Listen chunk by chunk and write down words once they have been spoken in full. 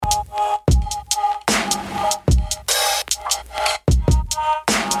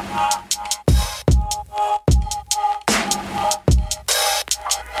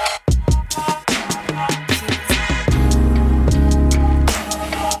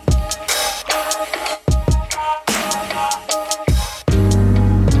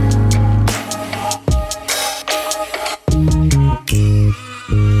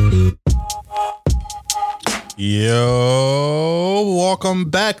Yo, welcome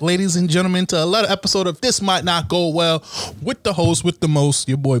back, ladies and gentlemen, to another episode of This Might Not Go Well with the host with the most,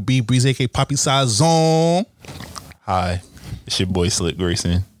 your boy B Breeze, aka Poppy Size Zone. Hi, it's your boy Slick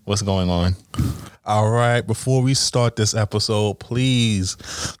Grayson. What's going on? All right, before we start this episode, please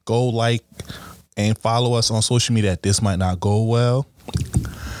go like and follow us on social media at This Might Not Go Well.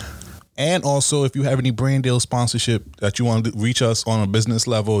 And also, if you have any brand deal sponsorship that you want to reach us on a business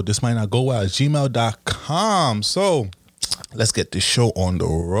level, this might not go well at gmail.com. So let's get this show on the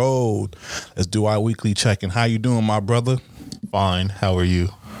road. Let's do our weekly check-in. How you doing, my brother? Fine. How are you?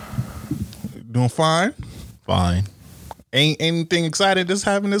 Doing fine? Fine. Ain't anything exciting that's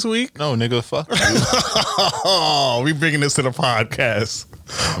happened this week? No, nigga, fuck you. Oh, we bringing this to the podcast.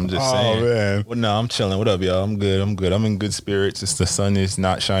 I'm just saying. Man. Well, no, I'm chilling. What up, y'all? I'm good. I'm in good spirits. It's the sun is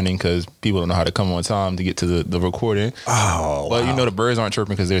not shining because people don't know how to come on time to get to the recording. Oh, but wow. you know the birds aren't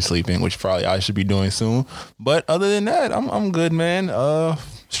chirping because they're sleeping, which probably I should be doing soon. But other than that, I'm good, man.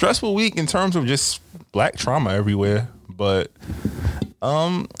 Stressful week in terms of just black trauma everywhere. But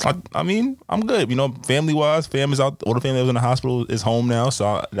I mean, I'm good. You know, family-wise, family's out. All the family that was in the hospital is home now,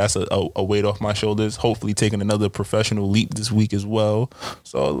 so that's a weight off my shoulders. Hopefully, taking another professional leap this week as well.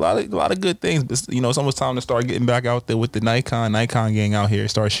 So a lot of good things. But, you know, it's almost time to start getting back out there with the Nikon gang out here,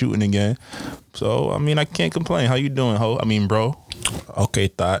 start shooting again. So I mean, I can't complain. How you doing, ho? I mean, bro. Okay,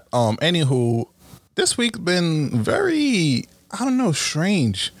 thought. Anywho, this week's been very, I don't know,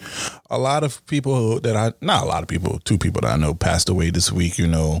 strange. A lot of people that not a lot of people, two people that I know passed away this week, you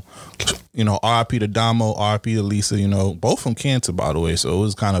know, RIP to Damo, RIP to Lisa, you know, both from cancer, by the way. So it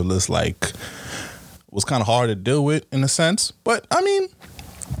was kind of just like, it was kind of hard to deal with in a sense. But I mean,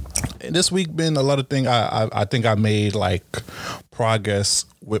 this week been a lot of things. I think I made like progress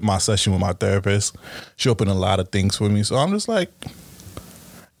with my session with my therapist. She opened a lot of things for me. So I'm just like,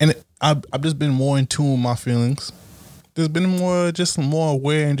 and I've just been more in tune with my feelings. There's been more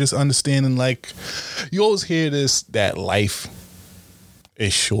aware and just understanding, like, you always hear this, that life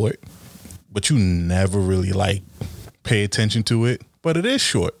is short, but you never really like pay attention to it, but it is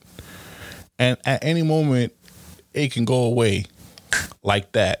short. And at any moment it can go away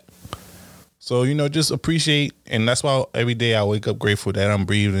like that. So, you know, just appreciate, and that's why every day I wake up grateful that I'm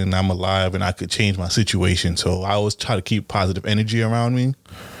breathing and I'm alive and I could change my situation. So I always try to keep positive energy around me.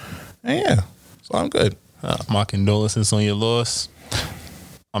 And yeah, so I'm good. My condolences on your loss.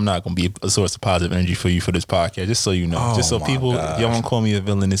 I'm not going to be a source of positive energy for you for this podcast, just so you know. Oh, just so people, gosh. y'all don't call me a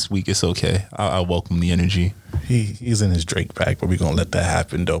villain this week. It's okay. I welcome the energy. He's in his Drake bag, but we're going to let that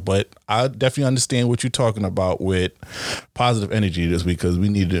happen, though. But I definitely understand what you're talking about with positive energy this week, because we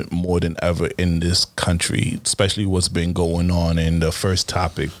need it more than ever in this country, especially what's been going on. And the first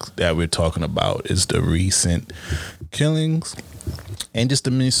topic that we're talking about is the recent killings and just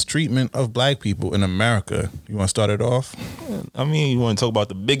the mistreatment of black people in America. You want to start it off? I mean, you want to talk about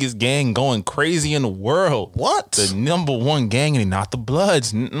the biggest gang going crazy in the world. What? The number one gang, and not the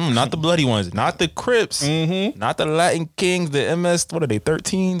Bloods, not the bloody ones, not the Crips, not the Latin Kings, the MS, what are they,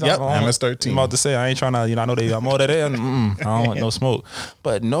 13s? Yep, MS-13. I'm about to say, I ain't trying to, I know I'm all that in. I don't want no smoke.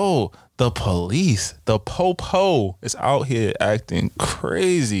 But no, the police, the po-po is out here acting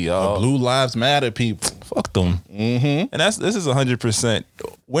crazy, y'all. The Blue Lives Matter people. Fuck them. And this is 100%.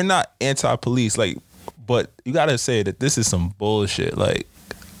 We're not anti-police, like, but you gotta say that this is some bullshit. Like,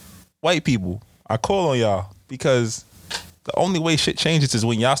 white people, I call on y'all because the only way shit changes is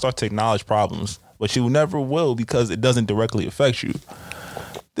when y'all start to acknowledge problems, but you never will because it doesn't directly affect you.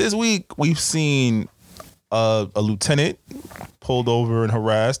 This week we've seen a lieutenant pulled over and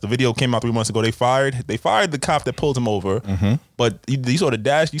harassed. The video came out 3 months ago. They fired the cop that pulled him over. But you saw the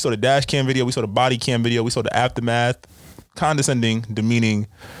dash cam video. We saw the body cam video. We saw the aftermath. Condescending, demeaning.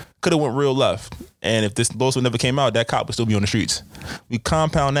 Could have went real left. And if those never came out, that cop would still be on the streets. We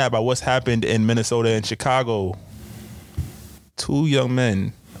compound that by what's happened in Minnesota and Chicago. 2 young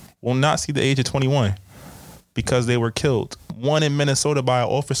men will not see the age of 21 because they were killed. One in Minnesota by an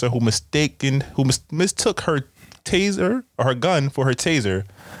officer who mistook her taser or her gun for her taser.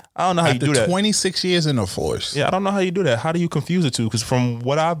 I don't know how you do that. 26 years in the force. Yeah, I don't know how you do that. How do you confuse the two? Because from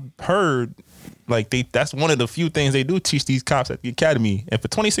what I've heard, like that's one of the few things they do teach these cops at the academy. And for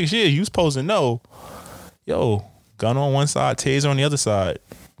 26 years, you supposed to know, yo, gun on one side, taser on the other side.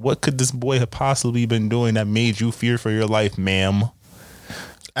 What could this boy have possibly been doing that made you fear for your life, ma'am?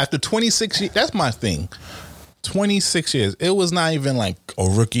 After 26 years, that's my thing. 26 years. It was not even like a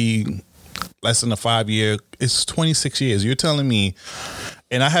rookie, less than a 5-year. It's 26 years. You're telling me,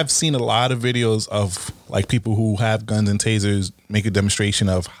 and I have seen a lot of videos of like people who have guns and tasers make a demonstration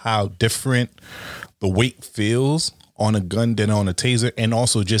of how different the weight feels on a gun than on a taser, and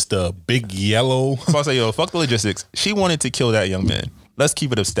also just a big yellow. So I say, yo, fuck the logistics. She wanted to kill that young man. Let's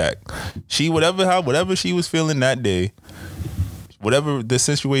keep it a stack. She whatever she was feeling that day, whatever the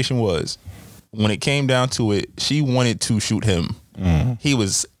situation was, when it came down to it, she wanted to shoot him. He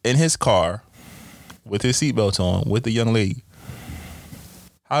was in his car with his seatbelt on with the young lady.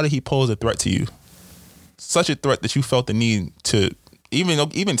 How did he pose a threat to you? Such a threat that you felt the need to even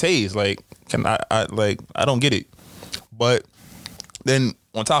tase. Like, I don't get it. But then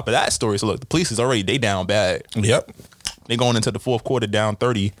on top of that story, so look, the police is already, they down bad. Yep. They going into the fourth quarter down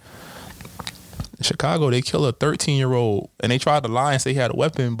 30. In Chicago, they kill a 13-year-old, and they tried to lie and say he had a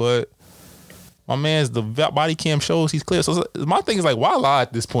weapon, but my man's, the body cam shows he's clear. So my thing is like, why lie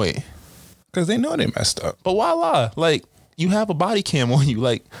at this point? Because they know they messed up. But why lie? Like, you have a body cam on you.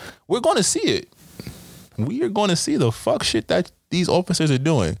 Like, we're going to see it. We are going to see the fuck shit that these officers are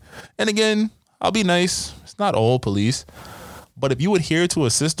doing. And again, I'll be nice. It's not all police. But if you adhere to a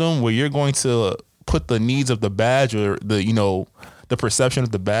system where you're going to put the needs of the badge or the, you know, the perception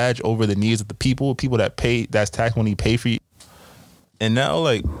of the badge over the needs of the people that pay, that's tax money pay for you. And now,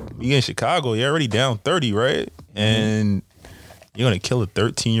 like, you in Chicago, you're already down 30, right? And you're going to kill a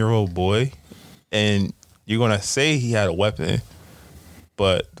 13-year-old boy. And you're going to say he had a weapon,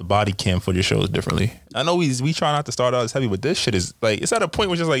 but the body cam footage shows differently. I know we try not to start out as heavy, but this shit is, like, it's at a point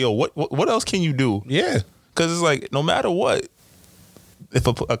where it's just like, yo, what else can you do? Yeah. Because it's like, no matter what, if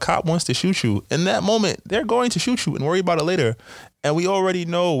a cop wants to shoot you, in that moment, they're going to shoot you and worry about it later. And we already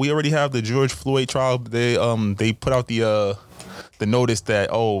know, we already have the George Floyd trial. They put out the notice that,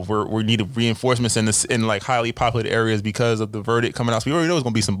 we need reinforcements in like highly populated areas because of the verdict coming out. So we already know it's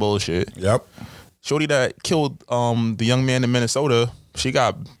gonna be some bullshit. Yep. Shorty that killed the young man in Minnesota, she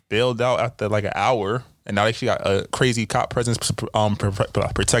got bailed out after like an hour, and now she got a crazy cop presence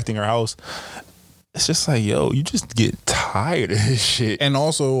protecting her house. It's just like, yo, you just get tired of this shit. And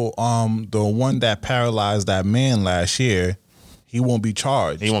also, the one that paralyzed that man last year, he won't be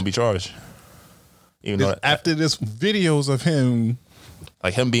charged. He won't be charged. Even though after this videos of him,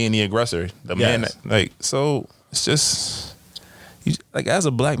 like him being the aggressor, the man, like, so it's just, like, as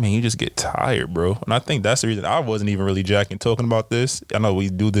a black man, you just get tired, bro. And I think that's the reason I wasn't even really jacking talking about this. I know we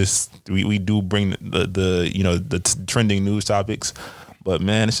do this, we do bring the trending news topics, but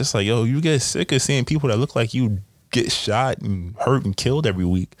man, it's just like, yo, you get sick of seeing people that look like you get shot and hurt and killed every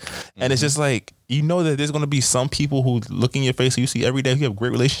week. And it's just like, you know that there's going to be some people who look in your face who you see every day, who you have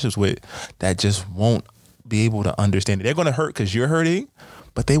great relationships with, that just won't be able to understand it. They're going to hurt because you're hurting,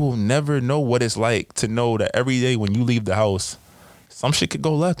 but they will never know what it's like to know that every day when you leave the house, some shit could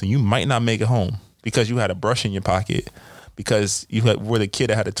go left and you might not make it home because you had a brush in your pocket, because you were the kid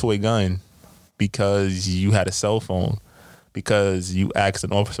that had a toy gun, because you had a cell phone, because you asked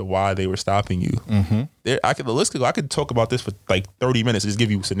an officer why they were stopping you. Mm-hmm. The list could go. I could talk about this for like 30 minutes, just give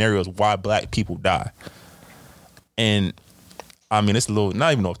you scenarios why black people die. And I mean, it's a little,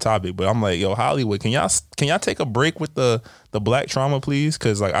 not even off topic, but I'm like, yo, Hollywood, can y'all take a break with the black trauma, please?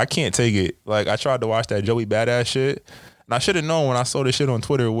 Because, like, I can't take it. Like, I tried to watch that Joey Badass shit, and I should have known when I saw this shit on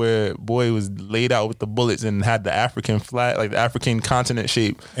Twitter where boy was laid out with the bullets and had the African flag, like the African continent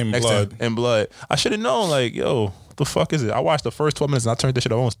shape in blood. I should have known, like, yo, the fuck is it? I watched the first 12 minutes and I turned this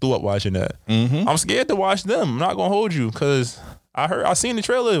shit off. I almost threw up watching that. Mm-hmm. I'm scared to watch them. I'm not gonna hold you, because I seen the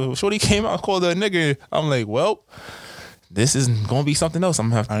trailer. Shorty came out and called her a nigga. I'm like, well, this is gonna be something else. I'm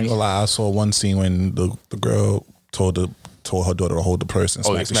gonna have to. I ain't gonna lie. I saw one scene when the girl told her daughter to hold the purse and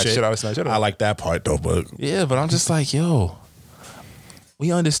smack the shit out. I like that part though, but yeah, but I'm just like, yo,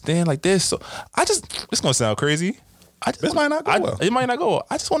 we understand like this. So it's gonna sound crazy. This might not go well. It might not go well.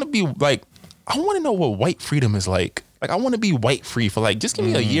 I just want to be like, I want to know what white freedom is like. Like, I want to be white free for, like, just give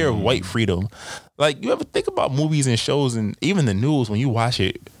me a year of white freedom. Like, you ever think about movies and shows and even the news when you watch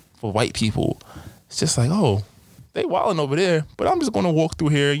it for white people? It's just like, oh, they wilding over there, but I'm just going to walk through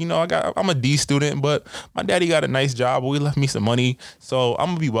here. You know, I'm a D student, but my daddy got a nice job. We left me some money, so I'm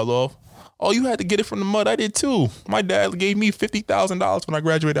going to be well off. Oh, you had to get it from the mud. I did too. My dad gave me $50,000 when I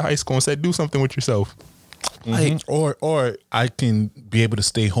graduated high school and said, do something with yourself. Like, or I can be able to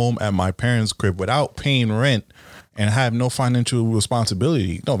stay home at my parents' crib without paying rent and have no financial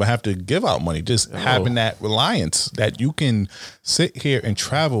responsibility. No, but have to give out money. Just having that reliance that you can sit here and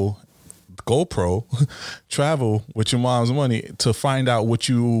travel, GoPro, travel with your mom's money to find out what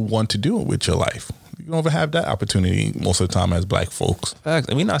you want to do with your life. You don't ever have that opportunity most of the time as black folks. Facts.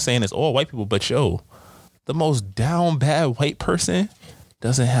 And we're not saying it's all white people, but yo, the most down bad white person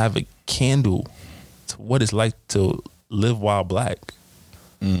doesn't have a candle to what it's like to live while black.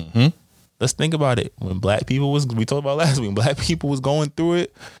 Mm-hmm. let's think about it. When black people we talked about last week, when black people was going through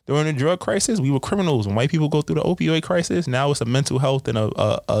it during the drug crisis, we were criminals. When white people go through the opioid crisis, now it's a mental health and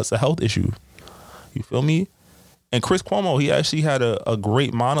it's a health issue. You feel me? And Chris Cuomo, he actually had a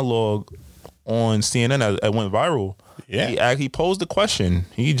great monologue on CNN that went viral. Yeah. He posed the question.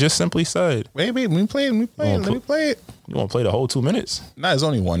 He just simply said, wait, let me play it. Let me play it. You want to play the whole 2 minutes? Nah, it's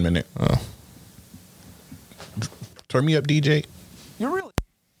only 1 minute. Turn me up, DJ. You're really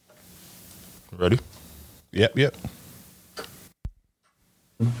ready? Yep.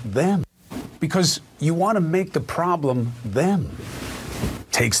 them. Because you want to make the problem them.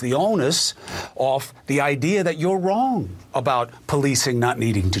 Takes the onus off the idea that you're wrong about policing not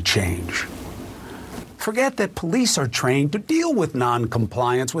needing to change. Forget that police are trained to deal with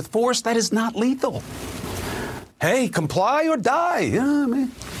non-compliance with force that is not lethal. Hey, comply or die. You know what I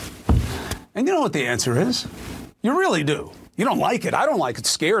mean? And you know what the answer is? You really do. You don't like it. I don't like it. It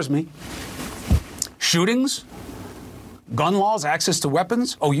scares me. Shootings, gun laws, access to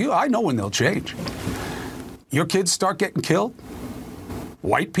weapons. Oh, I know when they'll change. Your kids start getting killed.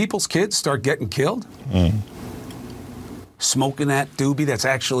 White people's kids start getting killed. Smoking that doobie that's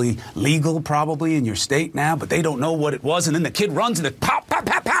actually legal probably in your state now, but they don't know what it was. And then the kid runs and it pop, pop,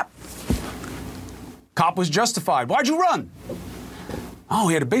 pop, pop. Cop was justified. Why'd you run? Oh,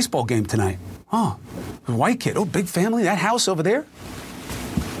 he had a baseball game tonight. Oh, a white kid. Oh, big family. That house over there.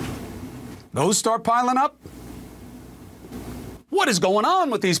 Those start piling up. What is going on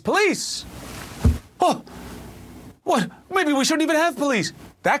with these police? Oh, what? Maybe we shouldn't even have police.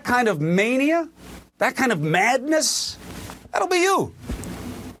 That kind of mania, that kind of madness, that'll be you.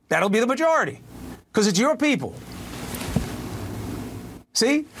 That'll be the majority. Because it's your people.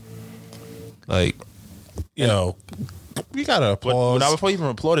 See? Like, Yo, we gotta applaud. Now, before you even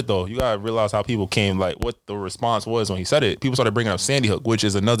applaud it, though, you gotta realize how people came, like, what the response was when he said it. People started bringing up Sandy Hook, which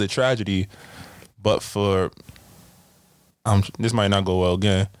is another tragedy. But for, this might not go well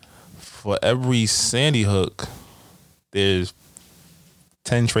again. For every Sandy Hook, there's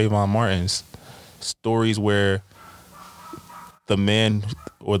 10 Trayvon Martins. Stories where the man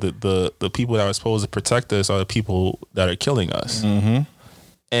or the people that are supposed to protect us are the people that are killing us. Mm-hmm.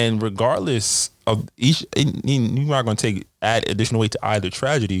 And regardless of each, you're not going to add additional weight to either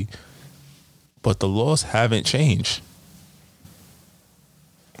tragedy, but the laws haven't changed.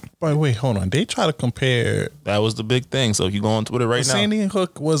 But wait, hold on. They try to compare. That was the big thing. So if you go on Twitter right now, Sandy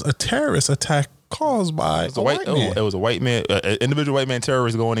Hook was a terrorist attack caused by a white man. It was a white man, an individual white man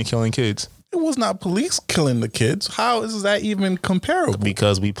terrorist going and killing kids. It was not police killing the kids. How is that even comparable?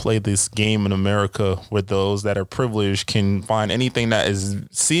 Because we play this game in America where those that are privileged can find anything that is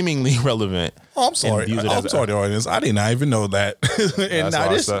seemingly relevant. Oh, I'm sorry. I'm sorry, the audience. I did not even know that. And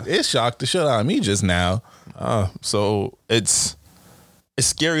now it shocked the shit out of me just now. So it's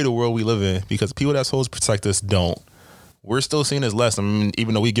scary the world we live in because people that's supposed to protect us don't. We're still seen as less. I mean,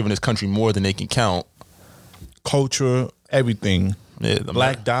 even though we've given this country more than they can count. Culture, everything. Yeah,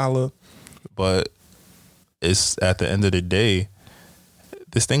 Black dollar. But it's at the end of the day,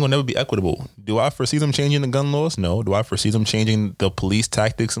 this thing will never be equitable. Do I foresee them changing the gun laws? No. Do I foresee them changing the police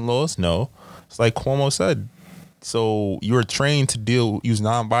tactics and laws? No. It's like Cuomo said. So you're trained to use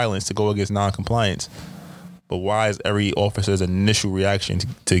nonviolence to go against noncompliance. But why is every officer's initial reaction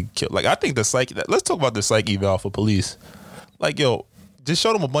to kill? Like, I think let's talk about the psych eval for police. Like, yo, just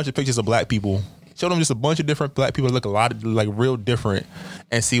show them a bunch of pictures of black people. Show them just a bunch of different black people that look a lot of, like, real different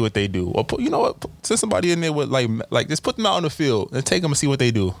and see what they do. Or you know what? Send somebody in there with like just put them out in the field and take them and see what they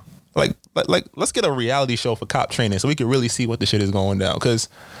do. Like let's get a reality show for cop training so we can really see what the shit is going down. Because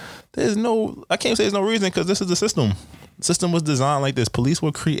I can't say there's no reason because this is the system. The system was designed like this. Police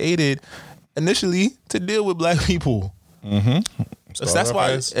were created initially to deal with black people. Mm-hmm. So that's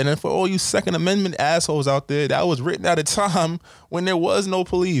why. And then for all you Second Amendment assholes out there, that was written at a time when there was no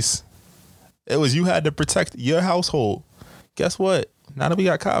police. It was you had to protect your household. Guess what? Now that we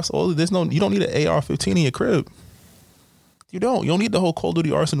got cops, you don't need an AR-15 in your crib. You don't need the whole Call of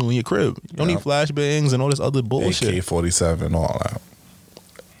Duty arsenal in your crib. You don't need flashbangs and all this other bullshit. AK-47, all out.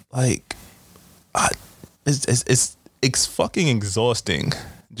 Like, it's fucking exhausting.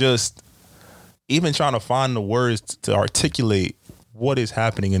 Just even trying to find the words to articulate what is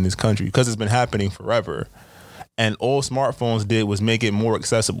happening in this country because it's been happening forever. And all smartphones did was make it more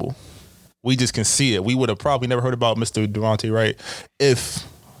accessible. We just can see it. We would have probably never heard about Mr. Durante Wright if,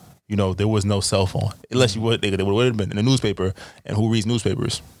 there was no cell phone. Unless they would have been in the newspaper. And who reads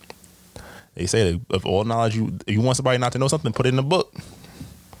newspapers? They say that of all knowledge, if you want somebody not to know something, put it in a book.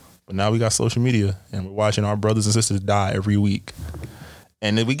 But now we got social media, and we're watching our brothers and sisters die every week.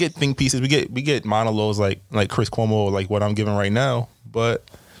 And then we get think pieces. We get monologues like Chris Cuomo, like what I'm giving right now. But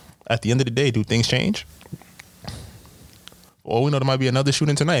at the end of the day, do things change? Or we know there might be another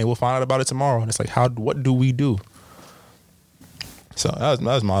shooting tonight. We'll find out about it tomorrow. And it's like, what do we do? So that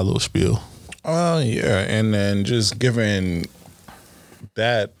was my little spiel. Yeah, and then just given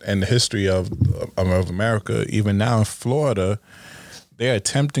that and the history of America, even now in Florida, they're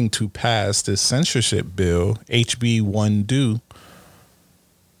attempting to pass this censorship bill, HB 1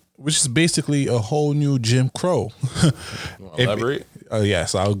 which is basically a whole new Jim Crow. Elaborate?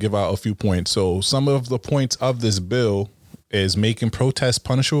 Yes, I'll give out a few points. So some of the points of this bill is making protests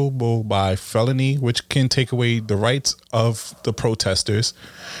punishable by felony, which can take away the rights of the protesters,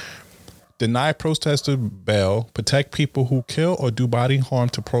 deny protester bail, protect people who kill or do body harm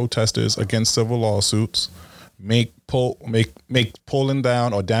to protesters against civil lawsuits, make pulling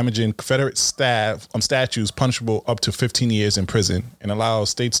down or damaging Confederate statues punishable up to 15 years in prison, and allow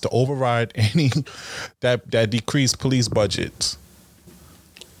states to override any that decrease police budgets.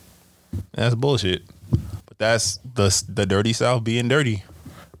 That's bullshit. But that's the dirty South being dirty.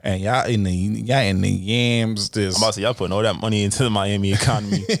 And y'all in the yams. I'm about to say y'all putting all that money into the Miami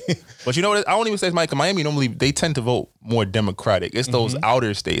economy. But you know what? I don't even say it's Miami. Normally they tend to vote more Democratic. It's those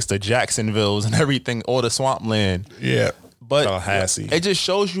outer states, the Jacksonvilles and everything, all the swampland. Yeah, but Tallahassee. It just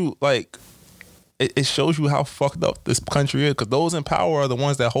shows you it shows you how fucked up this country is, because those in power are the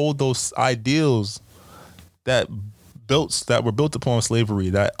ones that hold those ideals that were built upon slavery,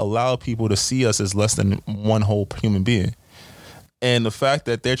 that allow people to see us as less than one whole human being. And the fact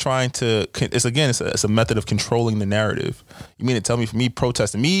that they're trying to, it's a method of controlling the narrative. You mean to tell me, for me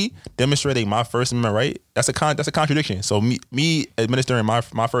protesting, me demonstrating my First Amendment right, that's a contradiction. So me administering my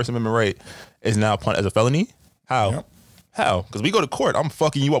First Amendment right is now punished as a felony? How? Yep. How? Because we go to court, I'm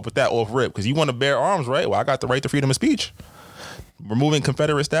fucking you up with that off rip. Because you want to bear arms, right? Well, I got the right to freedom of speech. Removing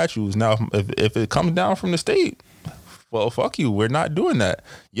Confederate statues. Now, if it comes down from the state, well, fuck you. We're not doing that.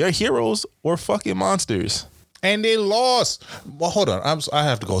 Your heroes were fucking monsters. And they lost. Well, hold on. I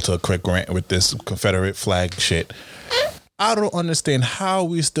have to go to a quick rant with this Confederate flag shit. I don't understand how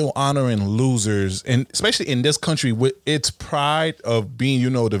we still honoring losers, and especially in this country with its pride of being,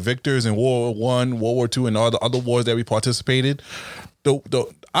 the victors in World War I, World War II, and all the other wars that we participated.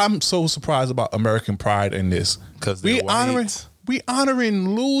 I'm so surprised about American pride in this, because we honoring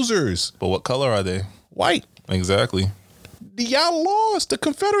losers. But what color are they? White. Exactly. Y'all lost. The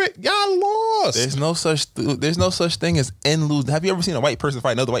Confederate, y'all lost. There's no such thing as end lose. Have you ever seen a white person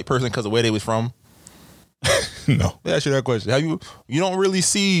fight another white person because of where they was from? No. Let me ask you that question. You don't really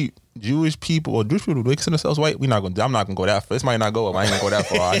see Jewish people, or Jewish people, do they consider themselves white? I'm not gonna go that far. This might not go up. I ain't gonna go that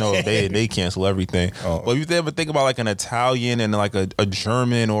far. I know they cancel everything. Oh. But if you ever think about like an Italian and like a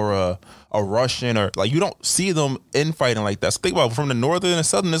German or a Russian, or like, you don't see them infighting like that. So think about it, from the northern and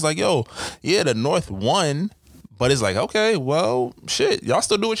southern, it's like, the North won. But it's like, okay, well, shit, y'all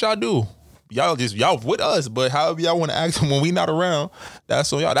still do what y'all do. Y'all with us, but however y'all want to act when we not around,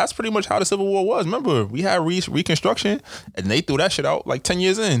 that's on y'all. That's pretty much how the Civil War was. Remember, we had Reconstruction, and they threw that shit out like 10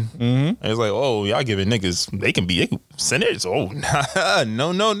 years in. Mm-hmm. And it's like, oh, y'all giving niggas, they can senators. Oh,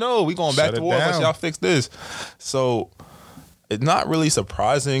 no. We going back to war unless y'all fix this. So it's not really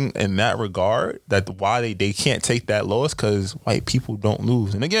surprising in that regard that why they can't take that loss, because white people don't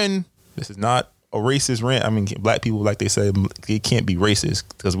lose. And again, this is not a racist rant. I mean, black people, like they said, they can't be racist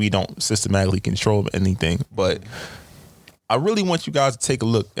because we don't systematically control anything. But I really want you guys to take a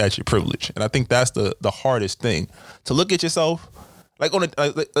look at your privilege, and I think that's the hardest thing, to look at yourself. Like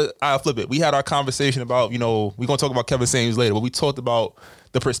I'll flip it. We had our conversation about, we're gonna talk about Kevin Samuels later, but we talked about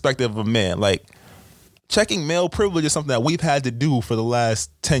the perspective of a man. Like, checking male privilege is something that we've had to do for the last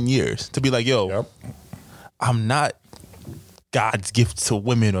 10 years to be like, I'm not God's gift to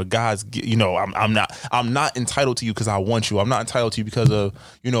women, or God's, I'm not entitled to you because I want you. I'm not entitled to you because of,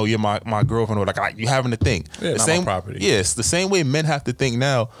 you're my girlfriend, or like you having a thing. Yeah, the not same my property. Yes, the same way men have to think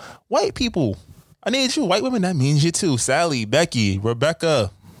now. White people, I need you. White women, that means you too. Sally, Becky,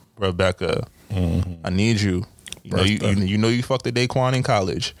 Rebecca. Mm-hmm. I need you. You fucked the Daquan in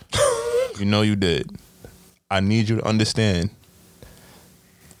college. You did. I need you to understand.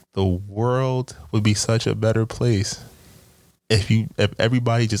 The world would be such a better place if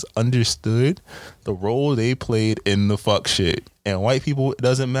everybody just understood the role they played in the fuck shit. And white people, it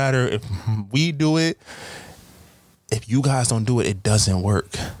doesn't matter if we do it. If you guys don't do it, it doesn't work.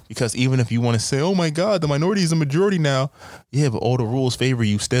 Because even if you want to say, oh my God, the minority is the majority now. Yeah, but all the rules favor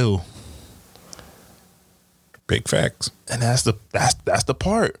you still. Big facts. And that's the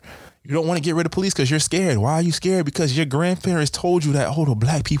part. You don't want to get rid of police because you're scared. Why are you scared? Because your grandparents told you that, the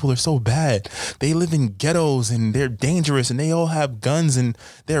black people are so bad. They live in ghettos and they're dangerous and they all have guns and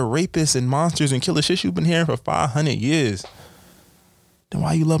they're rapists and monsters and killer shit you've been hearing for 500 years. Then why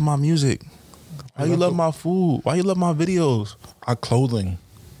why you love my music? Why you love my food? Why you love my videos? Our clothing.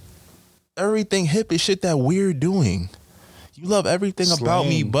 Everything hip is shit that we're doing. You love everything about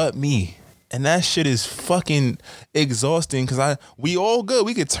me but me. And that shit is fucking exhausting because we all good.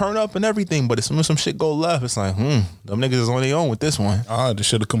 We could turn up and everything, but as soon as some shit go left, it's like, them niggas is on their own with this one. They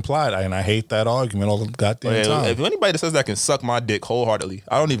should have complied. And I hate that argument all the goddamn time. If anybody that says that can suck my dick wholeheartedly,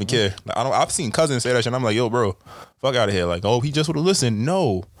 I don't even care. Like, I've seen cousins say that shit and I'm like, yo, bro, fuck out of here. Like, oh, he just would have listened.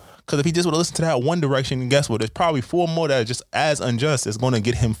 No. Because if he just would have listened to that one direction, guess what? There's probably 4 more that are just as unjust as going to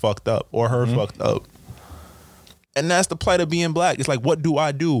get him fucked up or her fucked up. And that's the plight of being black. It's like, what do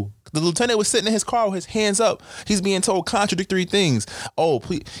I do? The lieutenant was sitting in his car with his hands up. He's being told contradictory things. Oh,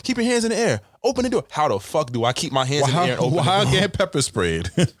 please, keep your hands in the air. Open the door. How the fuck do I keep my hands in the air and open the door? Why get pepper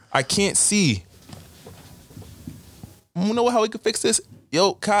sprayed? I can't see. You know how we could fix this?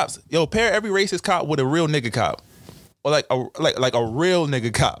 Yo, cops. Yo, pair every racist cop with a real nigga cop. Or like a real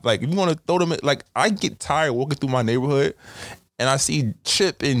nigga cop. Like, if you want to throw them, like, I get tired walking through my neighborhood and I see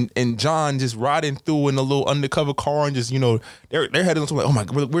Chip and John just riding through in a little undercover car and just, they're heading to like, oh my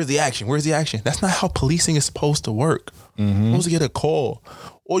God, where's the action? Where's the action? That's not how policing is supposed to work. You're supposed to get a call.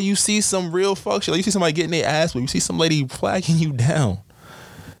 Or you see some real fuck shit. Like you see somebody getting their ass, but you see some lady flagging you down.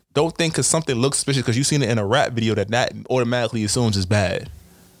 Don't think because something looks suspicious because you've seen it in a rap video that automatically assumes it's bad.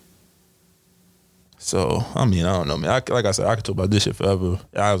 So, I mean, I don't know, man. Like I said, I could talk about this shit forever.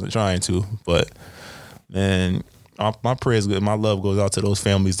 I wasn't trying to, but, man, my prayers, my love goes out to those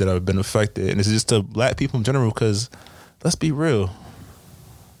families that have been affected. And it's just to black people in general because, let's be real,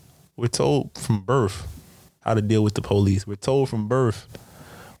 we're told from birth how to deal with the police. We're told from birth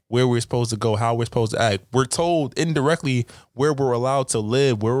where we're supposed to go, how we're supposed to act. We're told indirectly where we're allowed to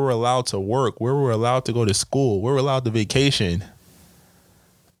live, where we're allowed to work, where we're allowed to go to school, where we're allowed to vacation.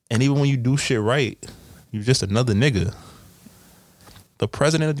 And even when you do shit right, you're just another nigga. The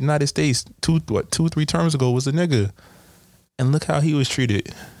president of the United States 2-3 terms ago was a nigga. And look how he was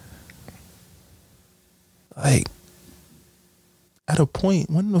treated. Like, at a point,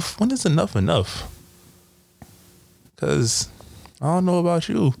 when is enough enough? Because I don't know about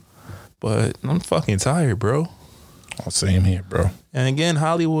you, but I'm fucking tired, bro. Same here, bro. And again,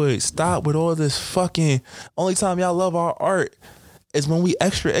 Hollywood, stop with all this fucking, only time y'all love our art is when we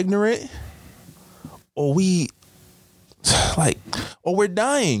extra ignorant or we or we're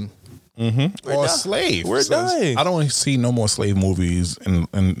dying. Or a slave. We're dying. I don't want to see no more slave movies in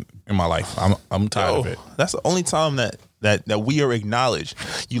my life. I'm tired of it. That's the only time that we are acknowledged.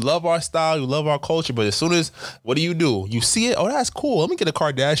 You love our style, you love our culture, but as soon as, what do? You see it, oh, that's cool. Let me get a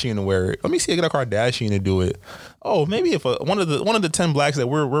Kardashian to wear it. Let me see, get a Kardashian to do it. Oh, maybe if one of the 10 blacks that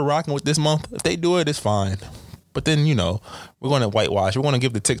we're rocking with this month, if they do it, it's fine. But then, we're going to whitewash. We're going to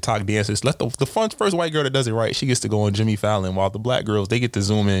give the TikTok dancers. Let the first white girl that does it right, she gets to go on Jimmy Fallon, while the black girls, they get to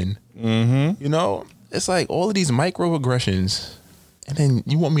zoom in. It's like all of these microaggressions. And then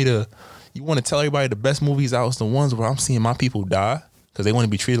you want to tell everybody the best movies out is the ones where I'm seeing my people die because they want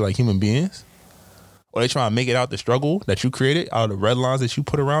to be treated like human beings? Or they try to make it out the struggle that you created, out of the red lines that you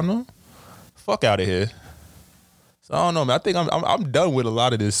put around them? Fuck out of here. So I don't know, man. I think I'm done with a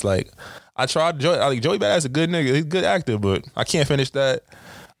lot of this. Like, I tried Joey Badass is a good nigga. He's a good actor, but I can't finish that.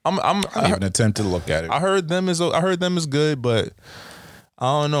 I didn't even attempt to look at it. I heard them is good, but I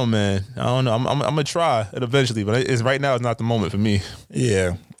don't know, man. I don't know. I'm gonna try it eventually, but right now it's not the moment for me.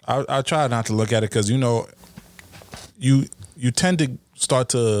 Yeah, I try not to look at it because you tend to start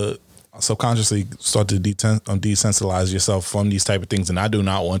to subconsciously start to desensitize yourself from these type of things, and I do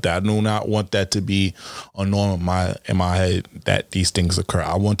not want that. I do not want that to be a norm in my head that these things occur.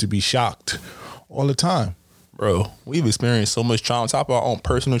 I want to be shocked all the time. Bro, we've experienced so much trauma, top of our own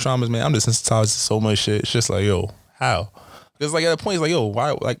personal traumas, man. I'm desensitized to so much shit. It's just like, yo, how? It's like at a point, it's like, yo,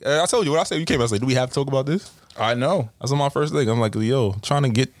 why? Like I told you, when I said you came, I was like, do we have to talk about this? I know. That's my first thing. I'm like, yo, trying to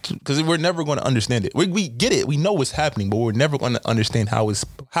get, because we're never going to understand it. We get it. We know what's happening, but we're never going to understand how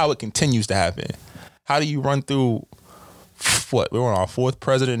it continues to happen. How do you run through what? We're on our 4th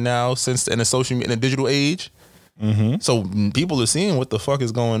president now in the digital age. So people are seeing what the fuck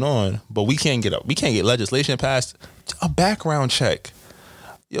is going on, but we can't get legislation passed. A background check.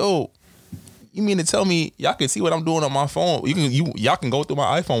 Yo, you mean to tell me y'all can see what I'm doing on my phone? Y'all can go through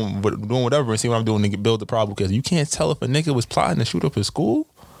my iPhone doing whatever and see what I'm doing to build the problem, because you can't tell if a nigga was plotting to shoot up his school.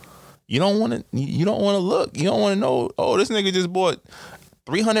 You don't want to look. You don't want to know, oh, this nigga just bought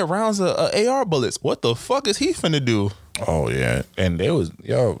 300 rounds of AR bullets. What the fuck is he finna do? Oh yeah. And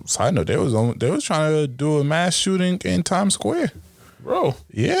side note, they was trying to do a mass shooting in Times Square. Bro.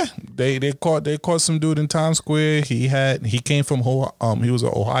 Yeah. They caught some dude in Times Square. He came from he was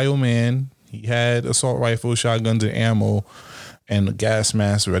an Ohio man. He had assault rifles, shotguns, and ammo, and a gas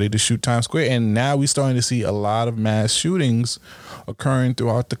mask ready to shoot Times Square. And now we're starting to see a lot of mass shootings occurring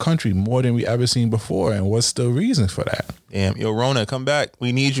throughout the country, more than we ever seen before. And what's the reason for that? Damn, yo, Rona, come back.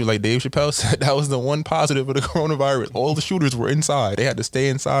 We need you. Like Dave Chappelle said, that was the one positive of the coronavirus. All the shooters were inside. They had to stay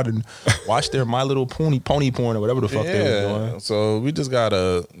inside and watch their My Little Pony porn or whatever the fuck they were doing. So we just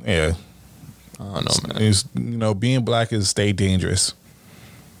gotta, I don't know, man. It's, being black is stay dangerous.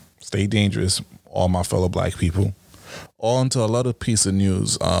 Stay dangerous, all my fellow black people. On to another piece of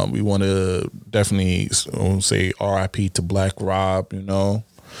news. We want to definitely say RIP to Black Rob.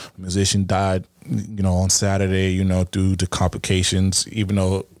 Musician died, on Saturday, due to complications. Even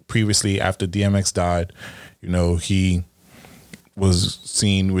though previously, after DMX died, he was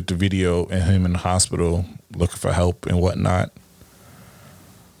seen with the video and him in the hospital looking for help and whatnot.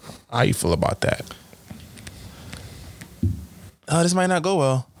 How you feel about that? This might not go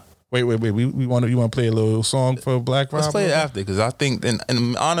well. Wait. You want to play a little song for Black Rob? Let's play it after, because I think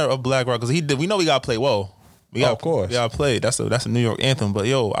in honor of Black Rob, because we know we gotta play Whoa. Of course. We gotta play. That's a New York anthem. But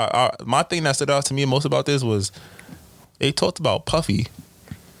yo, my thing that stood out to me most about this was they talked about Puffy,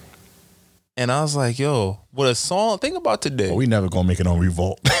 and I was like, yo, what a song. Think about today. Well, we never gonna make it on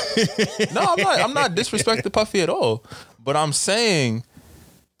Revolt. No, I'm not disrespecting Puffy at all, but I'm saying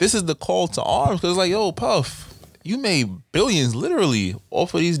this is the call to arms, because it's like, yo, Puff, you made billions literally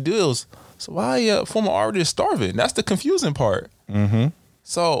off of these deals. So why are former artists starving? That's the confusing part. Mm-hmm.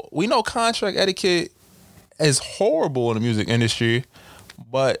 So we know contract etiquette is horrible in the music industry,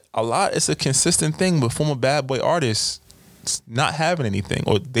 but it's a consistent thing with former bad boy artists not having anything,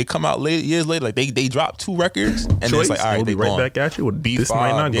 or they come out years later, like they drop 2 records and Choice, it's like, all right, they right back at you with B5, this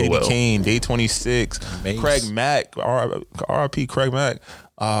might not go well. Kane, Day 26, Mace. Craig Mack, R.I.P. Craig Mack,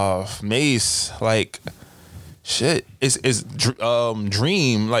 Mace, like shit. It's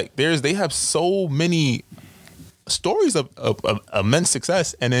Dream. Like they have so many stories of immense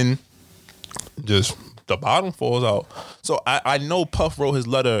success, and then just the bottom falls out. So I know Puff wrote his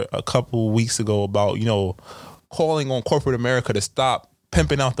letter a couple weeks ago about calling on corporate America to stop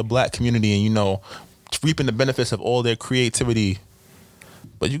pimping out the black community and reaping the benefits of all their creativity.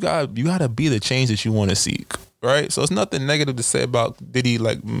 But you gotta be the change that you want to seek, right? So it's nothing negative to say about Diddy,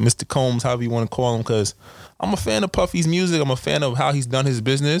 like Mr. Combs, however you want to call him, because I'm a fan of Puffy's music. I'm a fan of how he's done his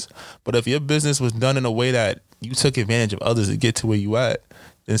business. But if your business was done in a way that you took advantage of others to get to where you at,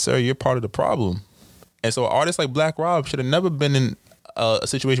 then sir, you're part of the problem. And so an artist like Black Rob should have never been in a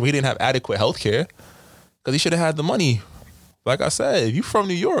situation where he didn't have adequate health care, because he should have had the money. Like I said, if you from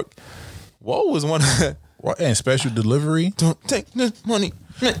New York, Whoa was one of and special delivery. Don't take this money.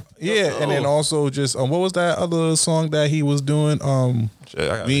 Yeah, and then also just what was that other song that he was doing?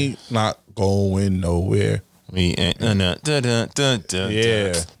 Me not going nowhere. Me ain't yeah.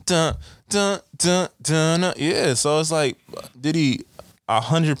 Yeah, so it's like, did he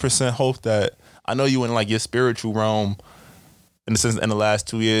 100% hope that, I know you in like your spiritual realm in the sense in the last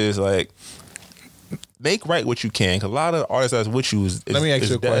 2 years, like make right what you can, because a lot of artists that's with you is Let me ask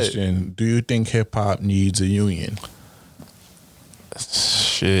you a question. Do you think hip hop needs a union?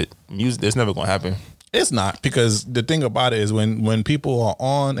 Shit, music, it's never gonna happen. It's not, because the thing about it is when people are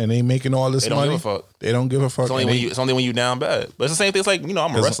on and they making all this money, they don't give a fuck. It's only when you down bad. But it's the same thing. It's like,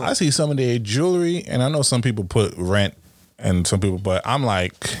 I'm a wrestler. I see some of their jewelry, and I know some people put rent, and some people, but I'm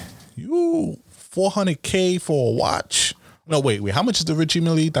like, you $400K for a watch? No, wait, how much is the Richie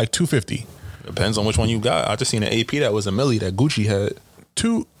Millie? Like $250. Depends on which one you got. I just seen an AP that was a milli that Gucci had.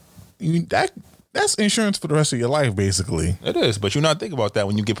 That's insurance for the rest of your life, basically. It is, but you're not thinking about that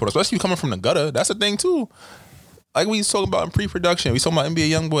when you get put, especially you coming from the gutter. That's the thing too. Like we was talking about in pre-production, we talking about NBA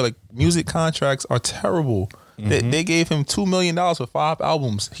YoungBoy. Like music contracts are terrible. Mm-hmm. They gave him $2 million for 5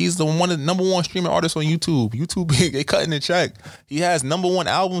 albums. He's the number one streaming artist on YouTube. YouTube, they cutting the check. He has number 1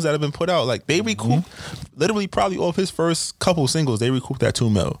 albums that have been put out. Like they recouped, literally probably off his first couple singles, they recouped that $2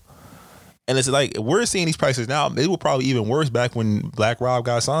 million. And it's like, we're seeing these prices now. They were probably even worse back when Black Rob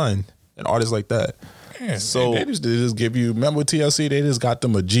got signed. An artist like that. Man, so they just give you, remember TLC, they just got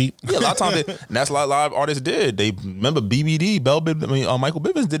them a Jeep. Yeah, a lot of times, and that's a lot of artists did. They remember BBD, Michael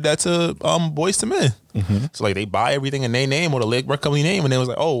Bivins did that to Boyz II Men. Mm-hmm. So like they buy everything in their name or the record company name, and they was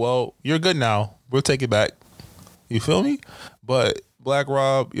like, oh well, you're good now. We'll take it back. You feel me? But Black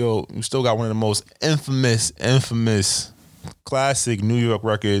Rob, you still got one of the most infamous classic New York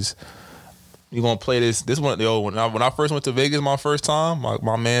records. You gonna play this one? When I first went to Vegas, my first time,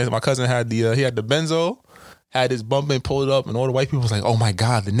 my cousin had he had the Benzo, had his bumping, pulled it up, and all the white people was like, "Oh my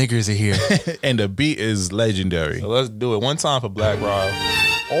God, the niggers are here!" And the beat is legendary. So let's do it one time for Black Rob.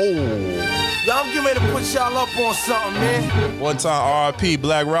 Oh. Y'all, I'm getting ready to put y'all up on something, man. One time RIP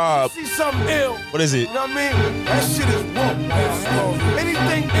Black Rob. See something ill. What is it? You know what I mean? That shit is woke.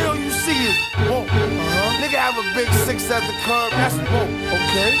 Anything ill you see is woke. Nigga have a big 6 at the curb, that's woke.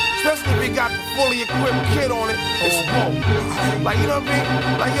 Okay. Especially if he got the fully equipped kid on it, it's woke. Like, you know what I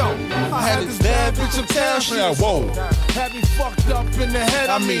mean? Like, yo, I had this bad bitch uptown, she Yeah, whoa. had me fucked up in the head,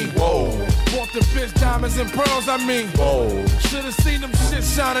 I mean, whoa. bought the bitch diamonds and pearls, I mean, Whoa. should've seen them shit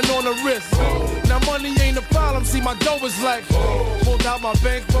shining on the wrist. Now money ain't a problem, see my dough is like, pulled out my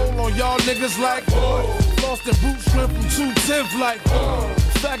bankroll on y'all niggas like, lost the boot strip from 210 like,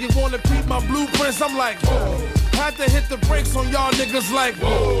 faggot wanna peep my blueprints, I'm like, had to hit the brakes on y'all niggas like,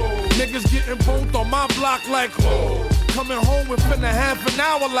 niggas getting both on my block like, coming home within a half an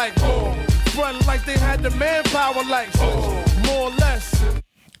hour like, front like they had the manpower like, more or less.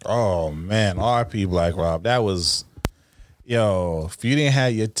 Oh man, RP Black Rob. That was, yo, if you didn't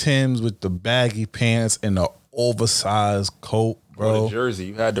have your Timbs with the baggy pants and the oversized coat, bro, The jersey.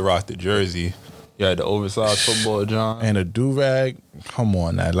 You had to rock the jersey. You had the oversized football, John. and a do-rag, come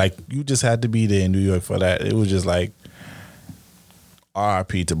on now. Like, you just had to be there in New York for that. It was just like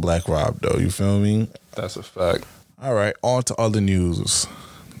RP to Black Rob, though. You feel me? That's a fact. All right, on to other news.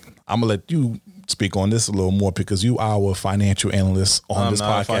 I'm going to let you speak on this a little more because you are our financial analyst on I'm this not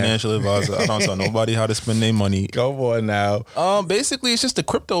podcast. a financial advisor. I don't tell nobody how to spend their money. Go on now. Basically, it's just a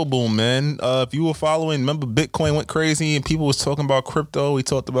crypto boom, man. If you were following, remember Bitcoin went crazy and people was talking about crypto. We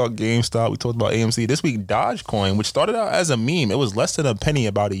talked about GameStop. We talked about AMC. This week, Dogecoin, which started out as a meme, it was less than a penny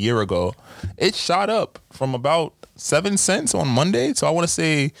about a year ago. It shot up from about 7 cents on Monday. So I want to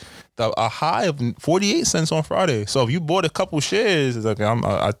say a high of 48 cents on Friday. So if you bought a couple shares, it's like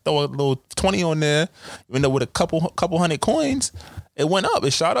I throw a little 20 on there, even though with a couple hundred coins, it went up.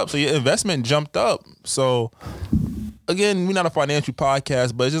 It shot up. So your investment jumped up. So again, we're not a financial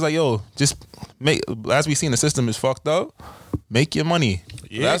podcast, but it's just like, yo, just make, as we seen, the system is fucked up. Make your money.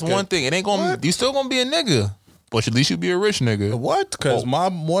 Yeah, That's one thing. It ain't gonna, you still gonna be a nigga, but at least you be a rich nigga. What? Because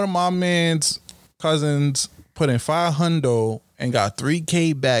one of my man's cousins put in $500 and got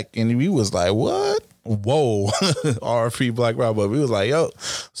 $3K back, and we was like, what? Whoa. RP Black Rob. But we was like,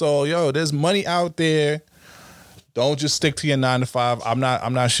 yo, there's money out there. Don't just stick to your 9 to 5. I'm not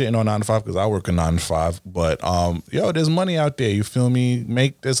shitting on 9 to 5 because I work a 9 to 5. But there's money out there. You feel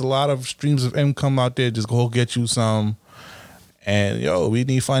me? There's a lot of streams of income out there. Just go get you some. And we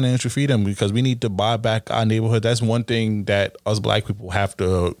need financial freedom because we need to buy back our neighborhood. That's one thing that us black people have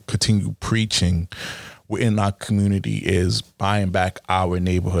to continue preaching within our community is buying back our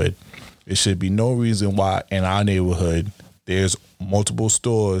neighborhood. There should be no reason why in our neighborhood there's multiple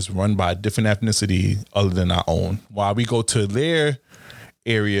stores run by a different ethnicity other than our own. While we go to their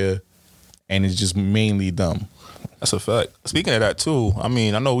area and it's just mainly them. That's a fact. Speaking of that too, I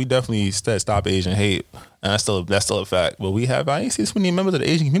mean, I know we definitely said stop Asian hate, and that's still a fact. But I ain't seen so many members of the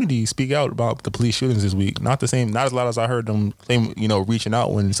Asian community speak out about the police shootings this week. Not as loud as I heard them reaching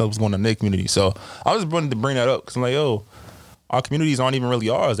out when something was going on in their community. So I was wanted to bring that up because I'm like, yo, our communities aren't even really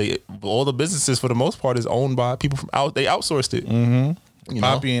ours. All the businesses for the most part is owned by people from out. They outsourced it. Mm-hmm.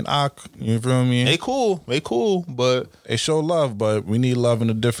 Poppy and Ak, you feel me? They cool, but they show love, but we need love in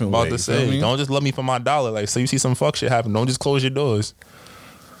a different way. About to say, don't just love me for my dollar. Like, so you see some fuck shit happen, don't just close your doors.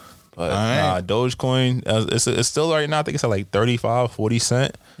 But Dogecoin, it's still right now. I think it's at like 35, 40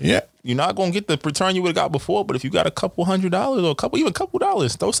 cents. Yeah, you're not gonna get the return you would have got before, but if you got a couple $100 or a couple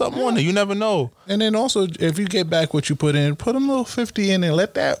dollars, throw something on there. You never know. And then also, if you get back what you put in, put a little 50 in and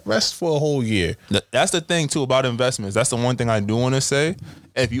let that rest for a whole year. That's the thing too about investments. That's the one thing I do want to say.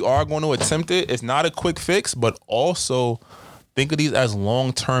 If you are going to attempt it, it's not a quick fix, but also think of these as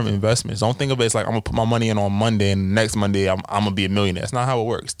long-term investments. Don't think of it as like I'm gonna put my money in on Monday and next Monday I'm gonna be a millionaire. That's not how it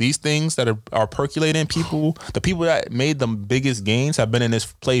works. These things that are percolating, the people that made the biggest gains have been in this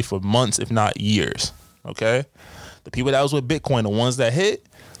play for months, if not years. Okay, the people that was with Bitcoin, the ones that hit,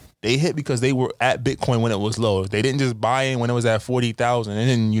 they hit because they were at Bitcoin when it was low. They didn't just buy in when it was at 40,000, and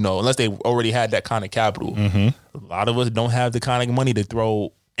then unless they already had that kind of capital. Mm-hmm. A lot of us don't have the kind of money to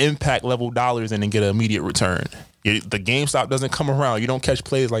throw impact level dollars in and get an immediate return. The GameStop doesn't come around. You don't catch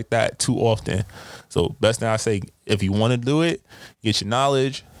plays like that too often. So best thing I say, if you want to do it, get your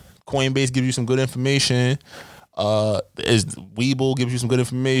knowledge. Coinbase gives you some good information. Webull gives you some good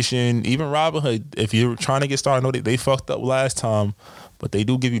information. Even Robinhood, if you're trying to get started, I know they fucked up last time, but they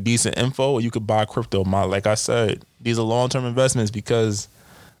do give you decent info, or you could buy crypto. Like I said, these are long-term investments because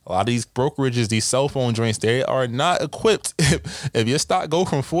a lot of these brokerages, these cell phone joints, they are not equipped. If your stock go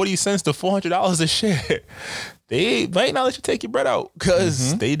from 40 cents to $400 a share, they might not let you take your bread out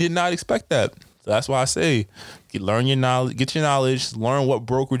because they did not expect that. So that's why I say, you learn your knowledge, get your knowledge, learn what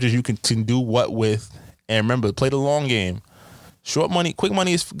brokerages you can do what with, and remember, play the long game. Short money, quick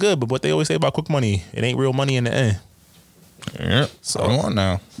money is good, but what they always say about quick money, it ain't real money in the end. Yeah. So come on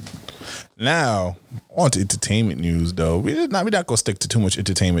now. Now, on to entertainment news, though. We're not going to stick to too much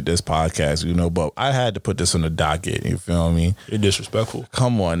entertainment this podcast, you know, but I had to put this on the docket, you feel me? You're disrespectful.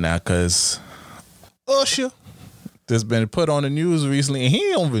 Come on now, because Usher has been put on the news recently, and he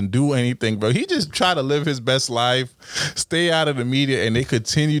don't even do anything, bro. He just try to live his best life, stay out of the media, and they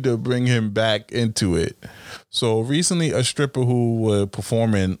continue to bring him back into it. So recently, a stripper who was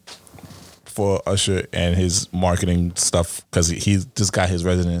performing for Usher and his marketing stuff, because he just got his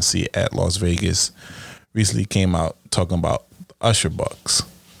residency at Las Vegas, recently came out talking about Usher bucks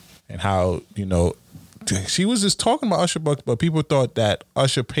and how, you know, she was just talking about Usher bucks, but people thought that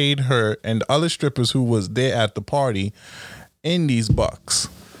Usher paid her and the other strippers who was there at the party in these bucks.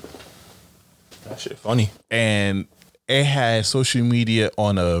 That shit funny. And it had social media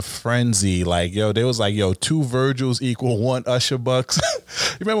on a frenzy. Like, yo, they was like, yo, 2 Virgils equal 1 Usher bucks.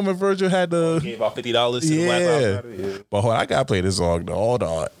 You remember when Virgil had the... Gave about $50 to the Black Lives Matter? Yeah. But hold on, I gotta play this song though. Hold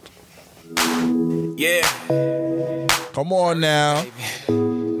on. Yeah. Come on now.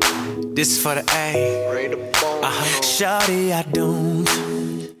 This is for the A. Shawty, I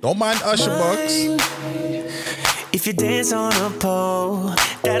Don't mind Usher bucks. If you dance on a pole,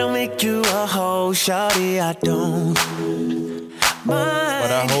 that'll make you a hoe. Shawty, I don't mind.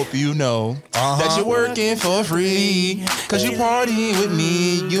 But I hope you know that you're working for free. Cause you partying with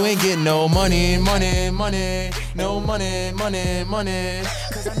me. You ain't getting no money. No money.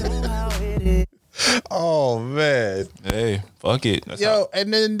 Cause I know how it is. Oh man. Hey, fuck it. That's Yo,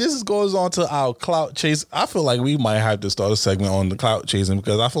 and then this goes on to our clout chase. I feel like we might have to start a segment on the clout chasing,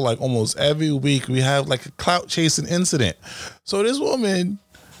 because I feel like almost every week we have like a clout chasing incident. So this woman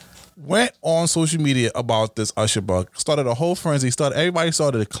went on social media about this Usher buck, started a whole frenzy, everybody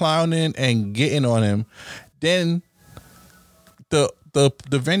started clowning and getting on him. Then the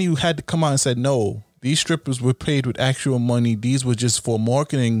venue had to come out and said, no, these strippers were paid with actual money. These were just for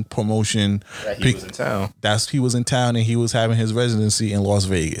marketing promotion. Yeah, he was in town. He was in town and he was having his residency in Las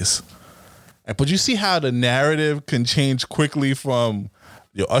Vegas. But you see how the narrative can change quickly from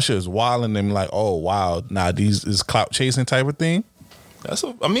your Usher is wilding and like, oh wow, nah, these is clout chasing type of thing.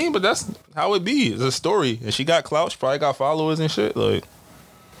 But that's how it be. It's a story. And she got clout, she probably got followers and shit. Like,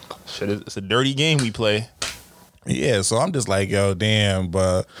 shit, it's a dirty game we play. Yeah, so I'm just like, yo, damn,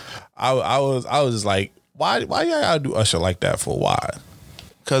 but I was just like, why y'all gotta do Usher like that for? Why?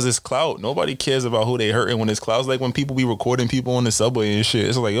 Cause it's clout. Nobody cares about who they hurting when it's clout. It's like when people be recording people on the subway and shit.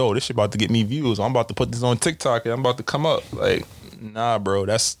 It's like, yo, this shit about to get me views. I'm about to put this on TikTok and I'm about to come up. Like, nah, bro,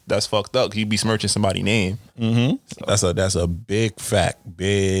 that's fucked up. You be smirching somebody's name. Mm-hmm. So that's a big fact,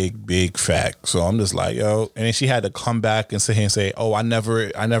 big fact. So I'm just like, yo, and then she had to come back and sit here and say, oh, I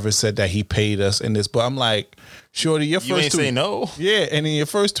never said that he paid us in this. But I'm like, shorty, your you first ain't tweet, say no. Yeah, and in your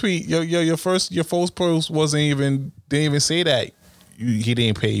first tweet, your first post didn't even say that he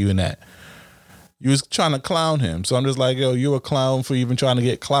didn't pay you in that. You was trying to clown him. So I'm just like, yo, you're a clown for even trying to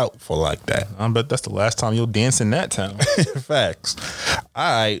get clout for like that. I bet that's the last time you'll dance in that town. Facts. All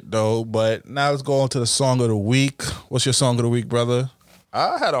right, though. But now let's go on to the song of the week. What's your song of the week, brother?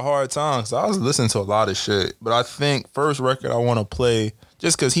 I had a hard time because I was listening to a lot of shit. But I think first record I want to play,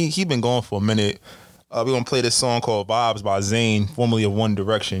 just because he been going for a minute, we're going to play this song called Vibes by Zayn, formerly of One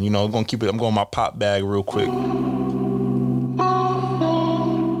Direction. You know, I'm going my pop bag real quick.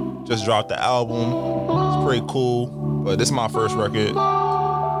 Just dropped the album. It's pretty cool. But this is my first record.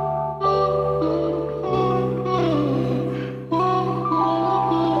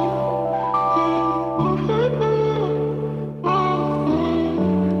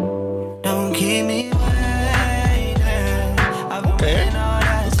 Don't keep me waiting. Okay.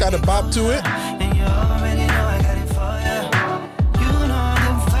 It's got a bop to it. And you already know I got it for you. You know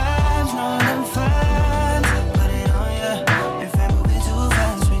them vibes. Put it on ya. If I'm moving too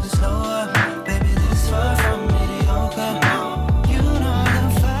fast, we can slow up. Baby, this far from mediocre. You know them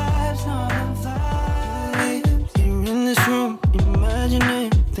vibes. Here in this room, imagining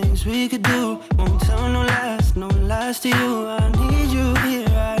things we could do. Won't tell no lies to you. I need you here.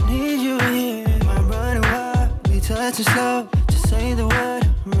 My running wild, we touching slow. Just say the word,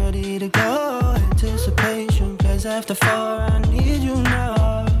 I'm ready to go. Anticipation, plays after 4. I need you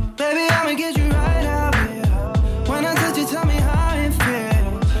now, baby. I'ma get you right out here. When I touch you, tell me how it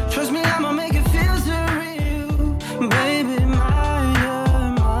feels. Trust me, I'ma make it feel surreal, baby. Mine.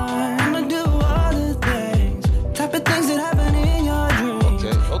 I'ma do all the things, type of things that happen in your dreams.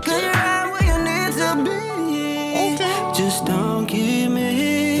 Okay. Girl, you're right where you need to be. Okay. Just don't keep me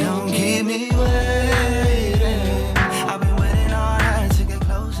waiting.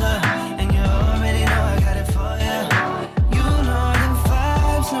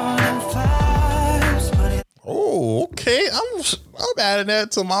 adding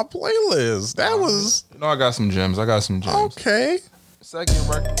that to my playlist. That was No, I got some gems. okay. Second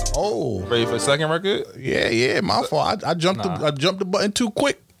record. Oh, Ready for the second record? yeah. My fault. I jumped the button too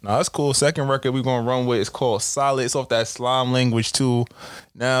quick. No, that's cool. Second record we're gonna run with is called Solid. It's off that Slime Language too.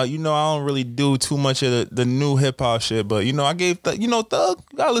 Now, you know, I don't really do too much of the new hip hop shit, but you know, I gave Thug, you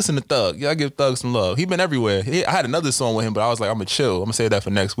gotta listen to Thug. You gotta give Thug some love. He been everywhere. I had another song with him, but I was like, I'm gonna chill. I'm gonna save that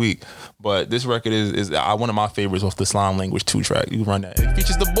for next week. But this record is one of my favorites off the Slime Language 2 track. You can run that. It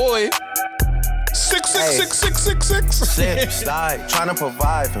features the boy. 6666666. Slip, slide, trying to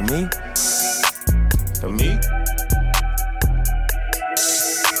provide for me. For me?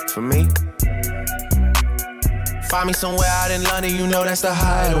 For me. Find me somewhere out in London, you know that's the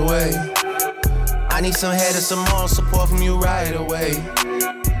hideaway. I need some head and some moral support from you right away.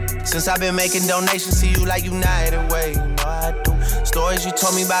 Since I've been making donations to you like United Way, you know I do. Stories you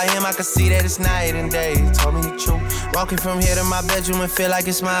told me about him, I can see that it's night and day. You told me the truth. Walking from here to my bedroom and feel like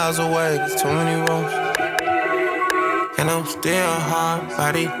it's miles away. There's too many rooms. And I'm still hard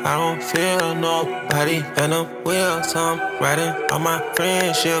body, I don't feel nobody. And I'm wheels, I'm riding on my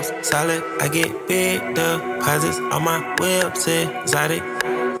friendships. Solid, I get big deposits on my whips, exotic.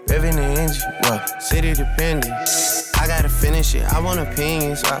 Revving the engine, well, city dependent. I gotta finish it, I want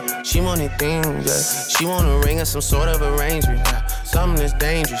opinions. She wanted things, yeah. She want a ring or some sort of arrangement. Something that's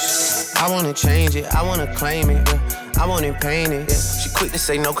dangerous. I wanna change it, I wanna claim it. I want it painted. She quick to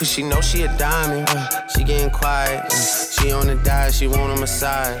say no cause she know she a diamond. She getting quiet. She on the diet, she want a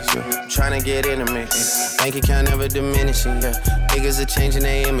massage. Tryna get intimate. Bank account never diminishing. Niggas are changing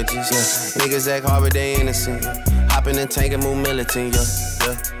their images. Niggas act hard but they innocent. Hop in the tank and move militant.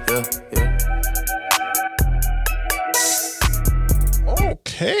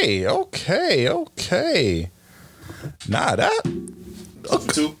 Okay. Nah, that.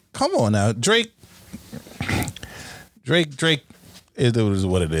 Okay. Come on now, Drake is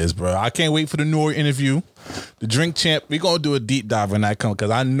what it is, bro. I can't wait for the Nori interview. The Drink Champ, we're gonna do a deep dive on that because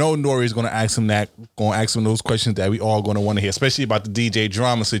I know Nori's gonna ask him those questions that we all gonna want to hear, especially about the DJ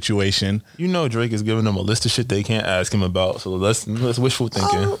Drama situation. You know Drake is giving them a list of shit they can't ask him about, so let's wishful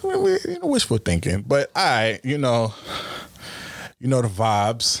thinking. Wishful thinking, but all right, you know the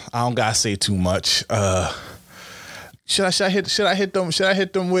vibes. I don't gotta say too much. Should I hit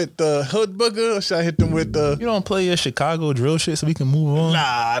them with the hood booger or should I hit them with the? You don't play your Chicago drill shit so we can move on.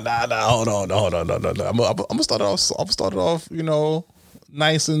 Nah. Hold on. I'm gonna start it off. You know,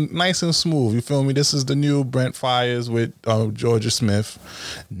 nice and smooth. You feel me? This is the new Brent Fires with Georgia Smith.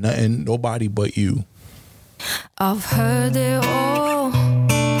 Nothing, nobody but you. I've heard it all.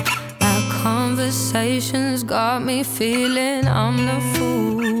 Our conversations got me feeling I'm the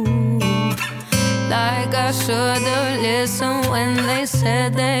fool. Like I should've listened when they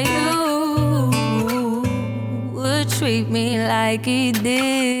said that you would treat me like he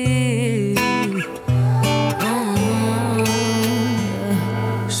did.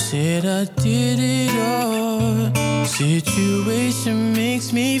 Said I did it all. Situation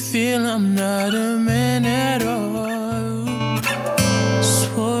makes me feel I'm not a man at all.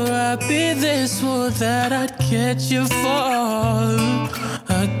 Swore I'd be there, swore that I'd catch you fall.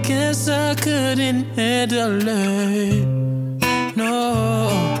 I guess I couldn't handle it, no.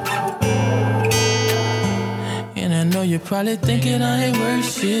 And I know you're probably thinking I ain't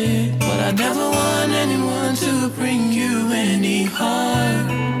worth shit, but I never want anyone to bring you any harm.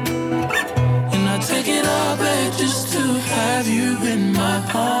 And I take it all back just to have you in my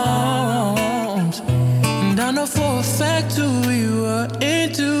arms. And I know for a fact who we were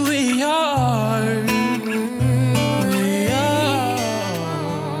into we are.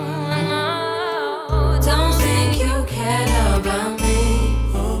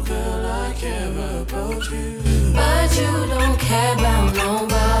 But you don't care about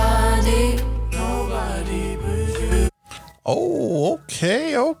nobody but you. Oh,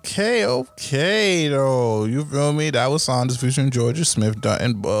 okay, though. You feel me? That was Saunders featuring Georgia Smith,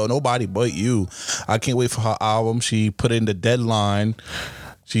 and Nobody But You. I can't wait for her album. She put in the deadline.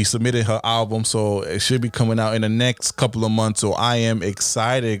 She submitted her album, so it should be coming out in the next couple of months. So I am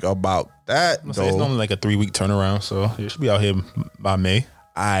excited about that. It's normally like a 3-week turnaround, so it should be out here by May.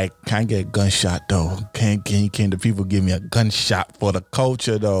 I can't get a gunshot though. Can the people give me a gunshot for the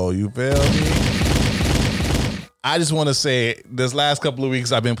culture though? You feel me? I just want to say this last couple of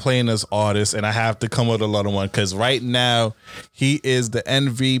weeks I've been playing this artist and I have to come with another one because right now he is the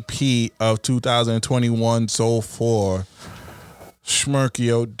MVP of 2021 so far.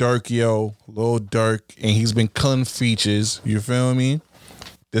 Schmirkio, Durkio, Lil Durk, and he's been killing features. You feel me?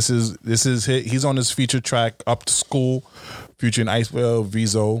 This is he's on this feature track Up to School, featuring Icewell,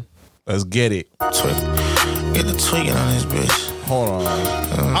 Vizo. Let's get it. Get the tweaking on this bitch. Hold on.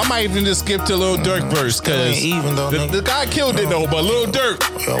 I might even just skip to Lil Durk verse because even though the guy killed it though. But Lil Durk,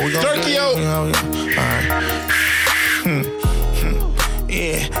 Durkio.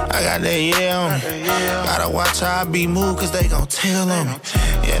 Yeah, I got that on me. Gotta watch how I be moved, cause they gon' tell on me.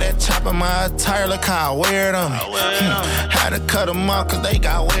 Yeah, that chop on my attire, look how I wear it on me. Had to cut them off, cause they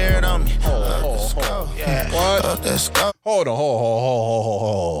got weird on me. Let's go. What? Let's go. Hold on,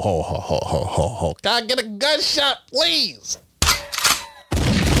 hold. Can I get a gunshot, please?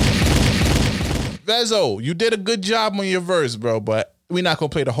 Vezo, you did a good job on your verse, bro, but we're not gonna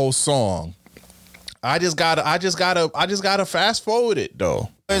play the whole song. I just gotta fast forward it though.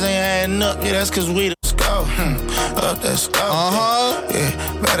 Ain't adding up, yeah, that's cause we let's go. Let's go.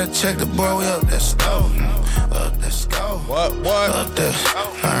 Yeah, better check the boy, we up, let's go. Let's go. What?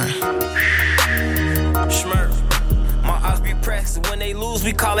 Alright. Schmurf. My eyes be pressed. When they lose,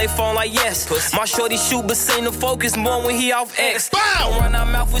 we call they phone like yes. My shorty shoot, but seem to focus more when he off X. Don't run our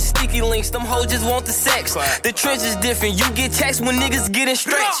mouth with sticky links. Them hoes just want the sex. The trench is different. You get text when niggas getting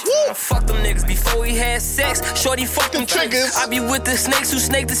stretched. Fuck them niggas before we had sex. Shorty fuck them triggers. I be with the snakes who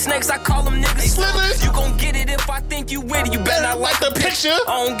snake the snakes. I call them niggas slivers. You gon' get it if I think you with it. You better not like the picture.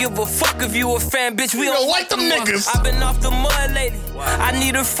 I don't give a fuck if you a fan, bitch. We don't like them niggas. I been off the mud lately. I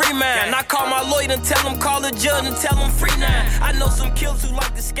need a free man. I call my lawyer and tell him call the judge and tell him free now. I know some killers who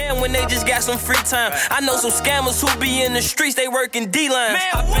like to scam when they just got some free time. I know some scammers who be in the streets, they working D-lines.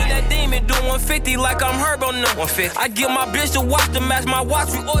 I been that demon doing 150 like I'm Herb on them. 150. I give my bitch the watch to match my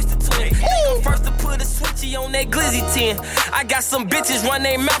watch with Oyster Twin. I'm first to put a switchy on that Glizzy 10. I got some bitches run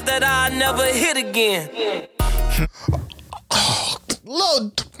their mouth that I never hit again.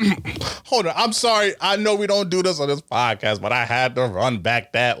 Lord, hold on. I'm sorry. I know we don't do this on this podcast, but I had to run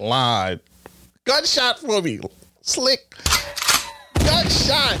back that line. Gunshot for me. Slick.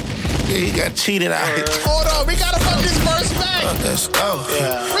 Gunshot. Yeah, you got cheated out here. Hold on. We gotta run this verse back. Let's go.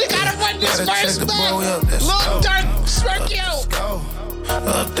 Yeah. We gotta run this verse back. Lil Durk, Smirkio. Let's go.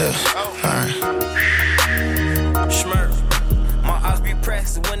 Up there. Alright. Schmurf. My eyes be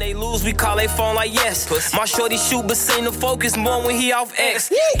pressed. When they lose, we call they phone like yes. My shorty shoot, but seem to focus more when he off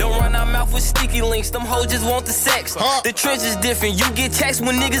X. Don't run our mouth with sticky links. Them hoes just want the sex. The trench is different. You get text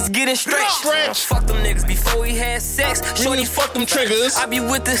when niggas getting stretched. Fuck them niggas before we had sex. Shorty fuck them triggers. I be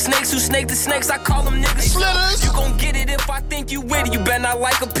with the snakes who snake the snakes. I call them niggas slivers. You gon' get it if I think you with it. You better not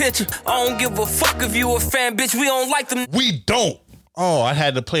like a picture. I don't give a fuck if you a fan, bitch. We don't like them. We don't. Oh, I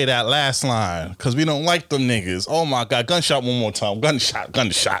had to play that last line because we don't like them niggas. Oh my God. Gunshot one more time.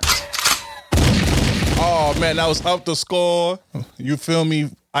 Gunshot. Oh man, that was up the score. You feel me?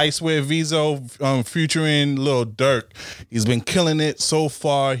 I Swear Vezo featuring Lil Durk. He's been killing it so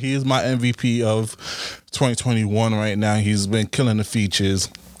far. He is my MVP of 2021 right now. He's been killing the features.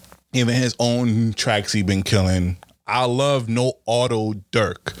 Even his own tracks he been killing. I love No Auto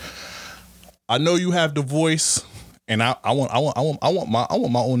Durk. I know you have the voice. And I want my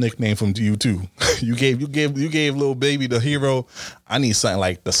own nickname from you too. You gave Lil Baby the hero. I need something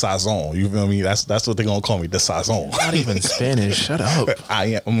like the Sazon. You feel me? That's what they're gonna call me, the Sazon. Not even Spanish. Shut up.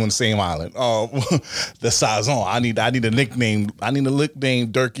 I'm on the same island. The Sazon. I need a nickname. I need a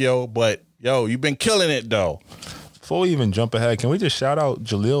nickname, Durkio. But yo, you've been killing it though. Before we even jump ahead, can we just shout out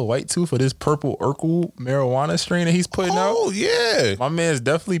Jaleel White too for this purple Urkel marijuana strain that he's putting out? Oh yeah, my man's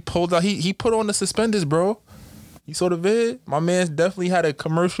definitely pulled out. He put on the suspenders, bro. You saw the vid? My man's definitely had a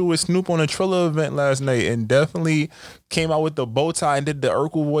commercial with Snoop on a Triller event last night and definitely came out with the bow tie and did the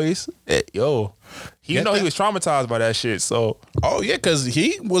Urkel voice. Yo, he he was traumatized by that shit. So, oh yeah, because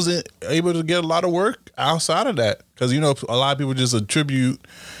he wasn't able to get a lot of work outside of that. Because a lot of people just attribute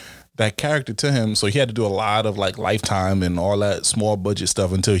that character to him. So he had to do a lot of like Lifetime and all that small budget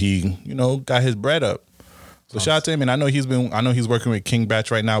stuff until he, got his bread up. So shout out to him, and I know he's working with King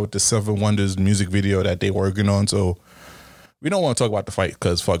Batch right now with the Seven Wonders music video that they're working on. So we don't want to talk about the fight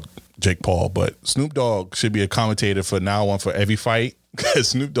because fuck Jake Paul, but Snoop Dogg should be a commentator for now on for every fight because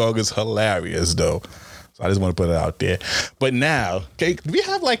Snoop Dogg is hilarious though. So I just want to put it out there. But now, okay, do we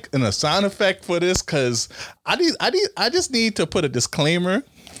have like a sound effect for this? Because I just need to put a disclaimer.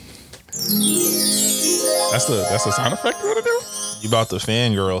 That's the sound effect you want to do? You about the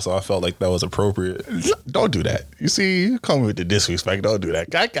fangirl, so I felt like that was appropriate. Don't do that. You see, you come with the disrespect. Don't do that.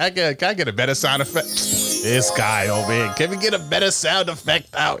 Can I get a better sound effect? This guy over here. Can we get a better sound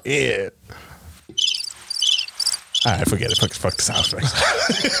effect out here? All right, forget it. Fuck the sound effects.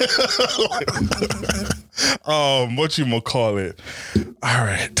 Whatchamacallit? All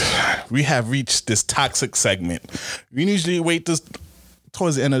right. We have reached this toxic segment. We usually wait this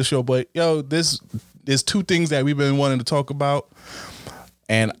towards the end of the show, but yo, there's two things that we've been wanting to talk about.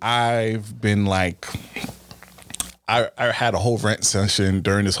 And I've been like, I had a whole rant session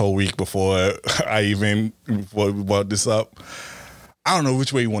during this whole week before we brought this up. I don't know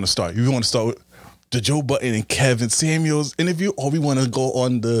which way you want to start. You want to start with the Joe Budden and Kevin Samuels interview, or we want to go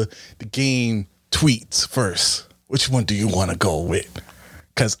on the game tweets first? Which one do you want to go with?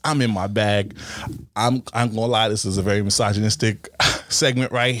 Because I'm in my bag. I'm gonna lie, this is a very misogynistic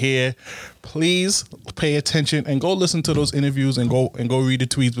segment right here. Please pay attention and go listen to those interviews and go read the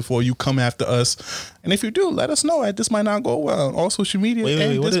tweets before you come after us. And if you do, let us know. This might not go well on all social media.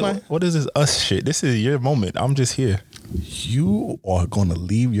 Wait, what is this us shit? This is your moment. I'm just here. You are gonna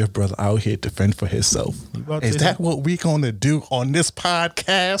leave your brother out here to fend for himself. Is that what we gonna do on this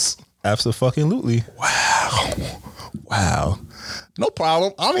podcast? Absolutely. Wow. No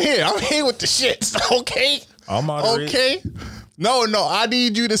problem. I'm here with the shits. Okay. I'm moderate. Okay. No. I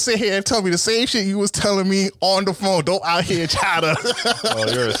need you to sit here and tell me the same shit you was telling me on the phone. Don't out here try to.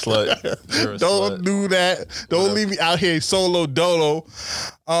 Oh, you're a slut. Don't do that. Don't leave me out here solo dolo.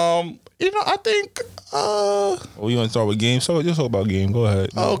 I think. We want to start with game. So just talk about game. Go ahead.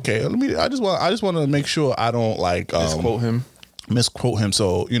 Okay. I just want to make sure I don't misquote him.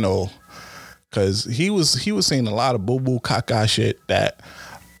 So because he was saying a lot of boo caca shit that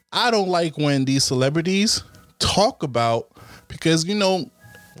I don't like when these celebrities talk about, because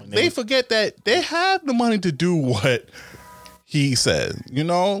they forget that they have the money to do what he said.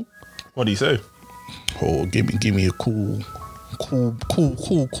 What do you say? Oh, give me a cool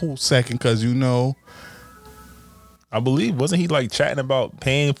second, because I believe, wasn't he like chatting about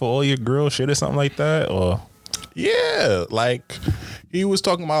paying for all your girl shit or something like that? Or yeah, like he was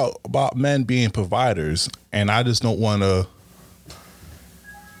talking about men being providers, and I just don't want to.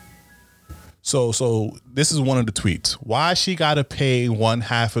 So this is one of the tweets. Why she gotta pay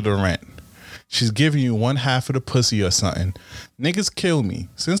 1/2 of the rent? She's giving you 1/2 of the pussy or something. Niggas kill me.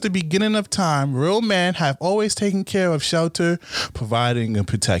 Since the beginning of time, real men have always taken care of shelter, providing, and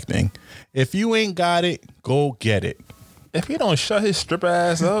protecting. If you ain't got it, go get it. If he don't shut his stripper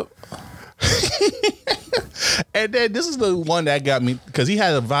ass up. And then this is the one that got me, because he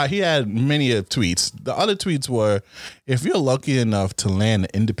had many tweets. The other tweets were, if you're lucky enough to land an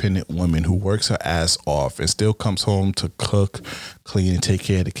independent woman who works her ass off and still comes home to cook, clean, and take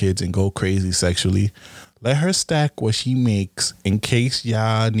care of the kids and go crazy sexually, let her stack what she makes in case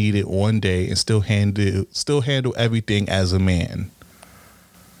y'all need it one day and still handle everything as a man.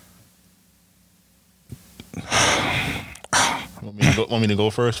 Want me to go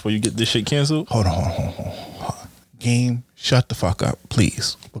first before you get this shit canceled? Hold on. Game, shut the fuck up,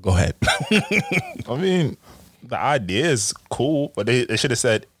 please. But go ahead. I mean, the idea is cool, but they should have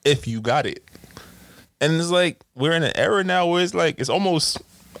said, if you got it. And it's like, we're in an era now where it's like, it's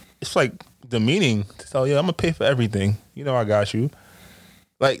like demeaning to tell you, I'm gonna pay for everything. I got you.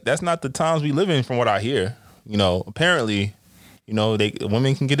 Like, that's not the times we live in, from what I hear. Apparently,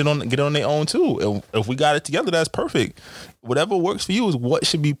 women can get it on their own too. If we got it together, that's perfect. Whatever works for you is what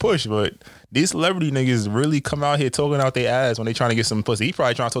should be pushed. But these celebrity niggas really come out here talking out their ass when they trying to get some pussy. He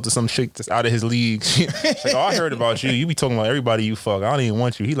probably trying to talk to some chick that's out of his league. Like, oh, I heard about you. You be talking about everybody you fuck. I don't even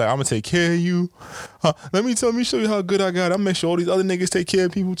want you. He like, I'm gonna take care of you. Let me show you how good I got. I'm make sure all these other niggas take care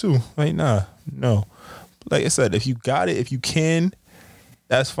of people too. Like, nah, no. Like I said, if you got it, if you can,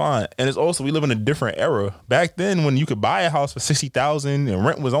 that's fine. And it's also, we live in a different era. Back then, when you could buy a house for $60,000 and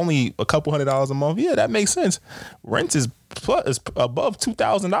rent was only a couple $100 a month, yeah, that makes sense. Rent is above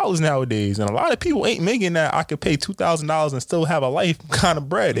 $2,000 nowadays, and a lot of people ain't making that. I could pay $2,000 and still have a life kind of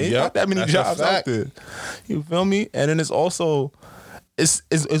bread. Ain't not that many jobs out there. You feel me? And then it's also,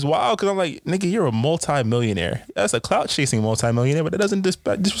 it's wild, because I'm like, nigga, you're a multi-millionaire. That's a clout chasing multi-millionaire, but that doesn't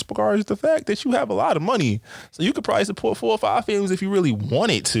disregard the fact that you have a lot of money. So you could probably support 4 or 5 families if you really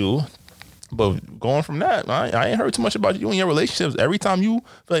wanted to. But going from that, I ain't heard too much about you and your relationships. Every time you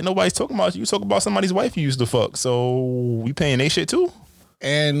feel like nobody's talking about you talk about somebody's wife you used to fuck. So we paying they shit too?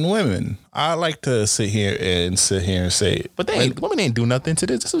 And women, I like to sit here and say it. But women ain't do nothing to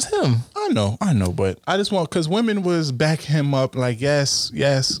this. This was him. I know, but I just want, because women was backing him up like, yes,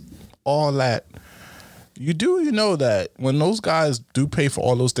 all that. You know that when those guys do pay for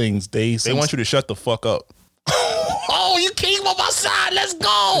all those things, they want you to shut the fuck up. Oh, you came on my side. Let's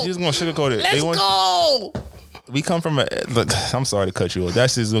go. He's gonna sugarcoat it. Let's go. We come from I'm sorry to cut you off.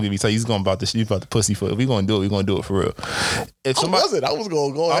 That's just gonna be he's going about the pussy foot. If we gonna do it, we gonna do it for real. If somebody, I was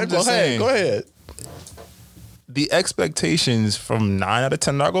gonna go ahead. Go ahead. The expectations from 9 out of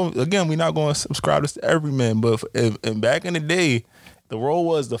 10. We're not going to subscribe to every man, but and back in the day, the role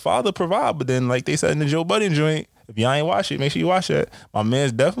was the father provide. But then, like they said in the Joe Budden joint, if y'all ain't watch it, make sure you watch that. My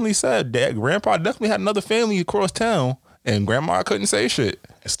man's definitely said that grandpa definitely had another family across town, and grandma couldn't say shit.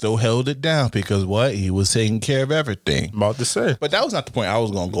 Still held it down because what? He was taking care of everything. About to say. But that was not the point I was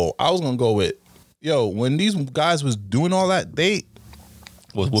gonna go. I was gonna go with, yo, when these guys was doing all that, they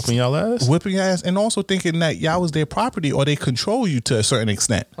was whooping y'all ass? Whipping your ass, and also thinking that y'all was their property or they control you to a certain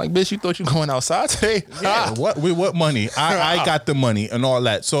extent. Like, bitch, you thought you going outside today? Yeah, what money? I got the money and all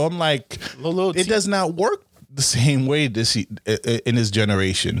that. So I'm like, it does not work the same way in this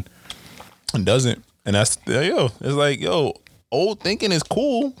generation. It doesn't. And that's, it's like, old thinking is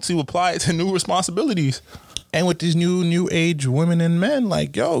cool to apply it to new responsibilities. And with these new age women and men,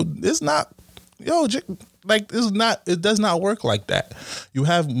 like, it's not, it does not work like that. You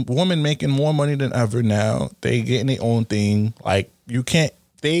have women making more money than ever now. They getting their own thing. Like,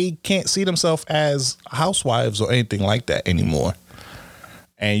 they can't see themselves as housewives or anything like that anymore.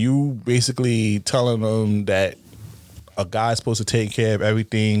 And you basically telling them that a guy's supposed to take care of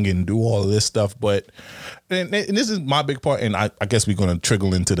everything and do all of this stuff. But, and this is my big part, and I guess we're going to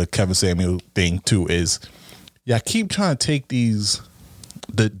trickle into the Kevin Samuel thing too, is keep trying to take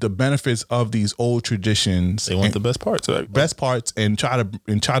the benefits of these old traditions. They want the best parts, right? Best parts, and try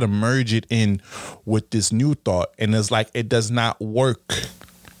to merge it in with this new thought. And it's like, it does not work.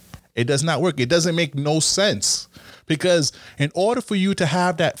 It does not work. It doesn't make no sense. Because in order for you to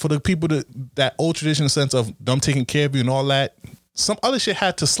have that, for the people that old traditional sense of them taking care of you and all that, some other shit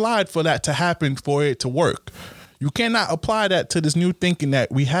had to slide for that to happen, for it to work. You cannot apply that to this new thinking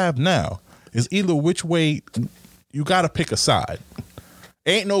that we have now. It's either which way, you got to pick a side.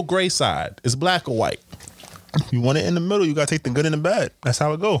 Ain't no gray side. It's black or white. You want it in the middle, you got to take the good and the bad. That's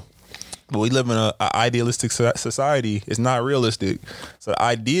how it go. But we live in an idealistic society. It's not realistic. So the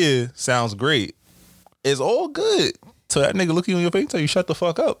idea sounds great. It's all good. So that nigga look you in your face and tell you shut the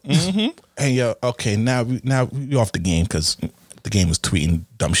fuck up. Mm-hmm. And okay, now we off the game because the game was tweeting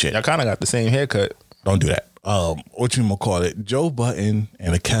dumb shit. Y'all kind of got the same haircut. Don't do that. What you gonna call it? Joe Budden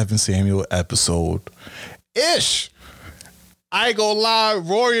and the Kevin Samuel episode. Ish. I ain't gonna lie,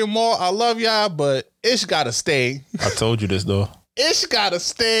 Rory and Mal, I love y'all, but Ish gotta stay. I told you this though. Ish gotta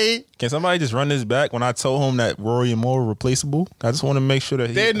stay. Can somebody just run this back when I told him that Rory and Mal were replaceable? I just want to make sure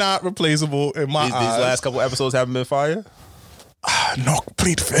that they're not replaceable in my eyes. These last couple episodes haven't been fire? No,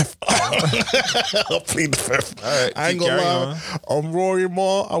 plead the fifth. Plead the fifth. All right, I ain't gonna lie. Rory and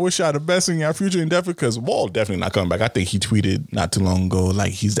Mal, I wish y'all the best in your future endeavor, because Mal definitely not coming back. I think he tweeted not too long ago,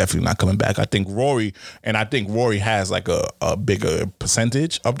 like, he's definitely not coming back. I think Rory has like a bigger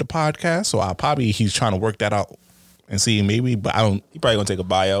percentage of the podcast, so he's trying to work that out and see maybe, but he probably gonna take a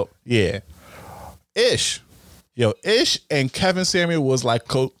buyout. Yeah. Ish and Kevin Samuel was like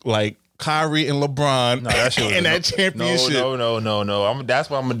Kyrie and LeBron in that championship. No. That's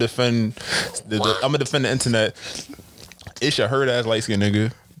why I'm gonna defend. I'm gonna defend the internet. Ish a hurt ass light skinned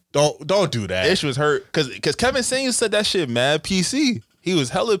nigga. Don't do that. Ish was hurt because Kevin Samuel said that shit mad PC. He was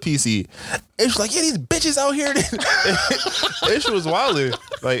hella PC. Ish was like, yeah, these bitches out here. Ish was wilding.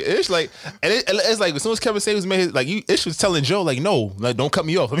 Like, Ish, like, and it's like, as soon as Kevin Samuels made his, like, Ish was telling Joe, like, no, like, don't cut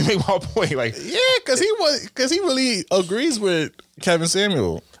me off. Let me make my point. Like, yeah, because he really agrees with Kevin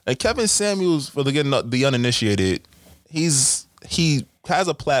Samuel. And Kevin Samuels, for the uninitiated, he has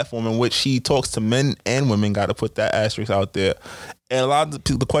a platform in which he talks to men and women. Got to put that asterisk out there. And a lot of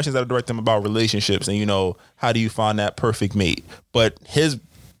the questions that I direct him about relationships and, how do you find that perfect mate? But his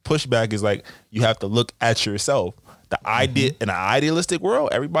pushback is like, you have to look at yourself. The idea in an idealistic world,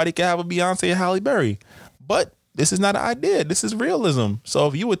 everybody can have a Beyonce and Halle Berry. But this is not an idea. This is realism. So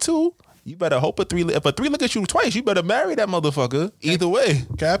if you were two, you better hope if a three look at you twice, you better marry that motherfucker. Either way.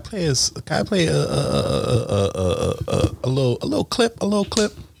 Can I play a little clip?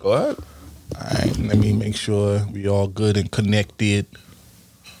 Go ahead. All right, let me make sure we all good and connected.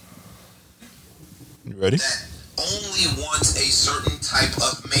 You ready? That only wants a certain type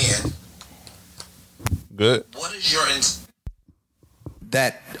of man. Good. What is your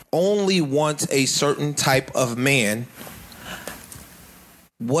that only wants a certain type of man?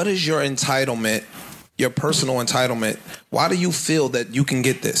 What is your entitlement, your personal entitlement? Why do you feel that you can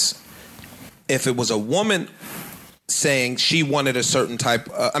get this? If it was a woman saying she wanted a certain type,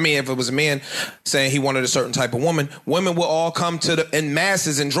 if it was a man saying he wanted a certain type of woman, women will all come in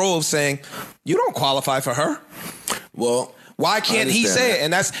masses and droves saying, you don't qualify for her. Well, why can't he say it?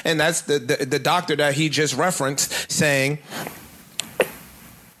 And that's the doctor that he just referenced saying,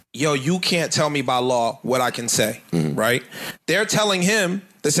 yo, you can't tell me by law what I can say, right? They're telling him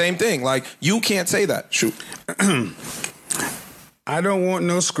the same thing. Like, you can't say that. Shoot. I don't want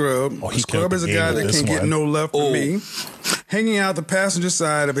no scrub. Scrub is a guy that can't get no love from me. Hanging out the passenger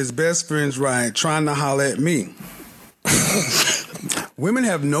side of his best friend's ride, trying to holler at me. Women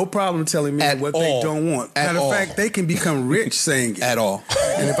have no problem telling men what they don't want. Matter of fact, they can become rich saying it. At all.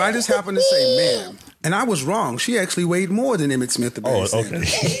 And if I just happen to say, man, and I was wrong, she actually weighed more than Emmitt Smith. Okay.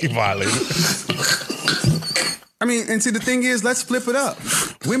 He violated. I mean, and see, the thing is, let's flip it up.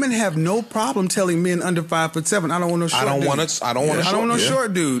 Women have no problem telling men under 5'7", I don't want no short dude. I don't want no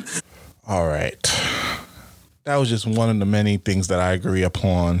short dude. All right. That was just one of the many things that I agree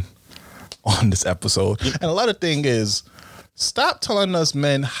upon on this episode. And a lot of thing is, stop telling us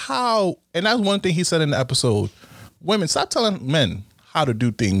men how, and that's one thing he said in the episode, women, stop telling men how to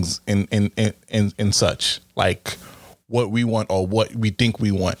do things in such, like what we want or what we think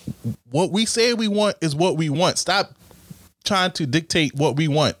we want. What we say we want is what we want. Stop trying to dictate what we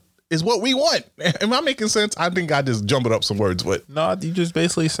want is what we want. Am I making sense? I think I just jumbled up some words, but no, you just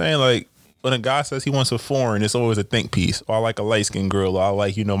basically saying like, when a guy says he wants a foreign, it's always a think piece. Or I like a light-skinned girl. Or I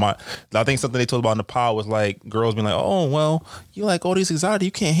like, I think something they told about in the pod was like girls being like, oh, well, you like all these exotic, you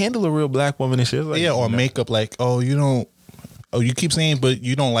can't handle a real black woman and shit. Like, yeah, or makeup, like, you keep saying, but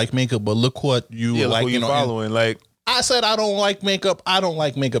you don't like makeup, but look what you like. Look who you following. Like, I said I don't like makeup. I don't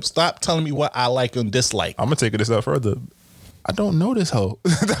like makeup. Stop telling me what I like and dislike. I'm going to take it a step further. I don't know this hoe.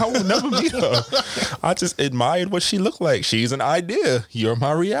 I will never meet her. I just admired what she looked like. She's an idea. You're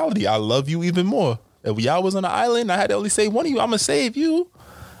my reality. I love you even more. If y'all was on an island, I had to only save one of you. I'm going to save you.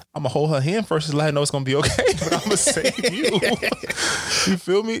 I'm going to hold her hand first and let her know it's going to be okay. But I'm going to save you. You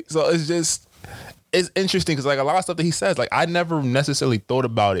feel me? So it's interesting because like a lot of stuff that he says, like I never necessarily thought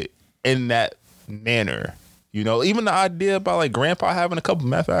about it in that manner. Even the idea about like grandpa having a couple,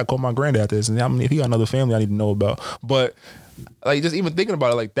 matter of fact, I called my granddad this, and if he got another family I need to know about. But like just even thinking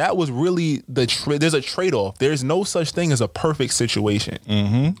about it, like that was really there's a trade-off. There's no such thing as a perfect situation,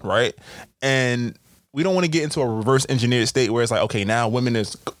 right? And we don't want to get into a reverse engineered state where it's like, okay, now women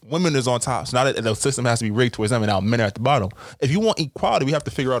is on top, so now that the system has to be rigged towards them, and now men are at the bottom. If you want equality, we have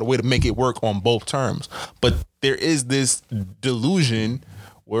to figure out a way to make it work on both terms. But there is this delusion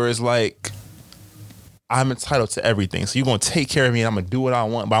where it's like, I'm entitled to everything. So you're going to take care of me and I'm going to do what I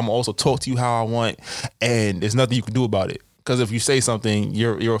want, but I'm going to also talk to you how I want, and there's nothing you can do about it. Because if you say something,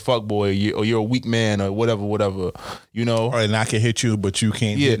 you're a fuckboy, or you're a weak man, or whatever. Or and I can hit you, but you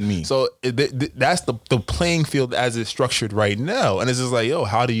can't hit me. So that's the playing field as it's structured right now. And it's just like, yo,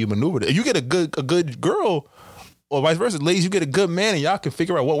 how do you maneuver it? If you get a good girl, or vice versa, ladies, you get a good man, and y'all can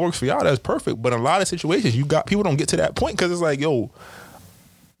figure out what works for y'all. That's perfect. But in a lot of situations, people don't get to that point because it's like, yo,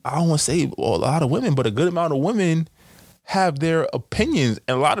 I don't want to say a lot of women, but a good amount of women have their opinions,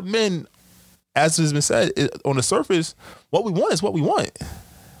 and a lot of men, as has been said, on the surface, what we want is what we want.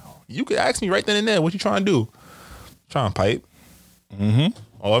 You could ask me right then and there, what you trying to do? Trying to pipe.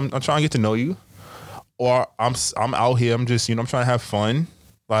 Or I'm trying to get to know you. Or I'm out here, I'm just, I'm trying to have fun.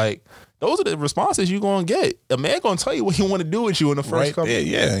 Like, those are the responses you're going to get. A man going to tell you what he want to do with you in the first couple.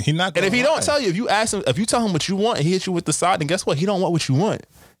 Yeah. He not gonna and if he don't tell you, if you tell him what you want and he hits you with the side, then guess what? He don't want what you want.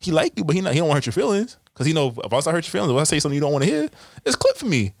 He like you, but he don't want to hurt your feelings. Because he know if I start hurt your feelings, if I say something you don't want to hear, it's clip for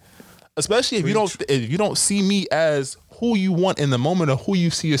me. Especially if you don't see me as who you want in the moment, or who you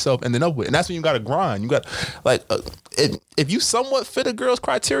see yourself ending up with. And that's when you got to grind. You got like if you somewhat fit a girl's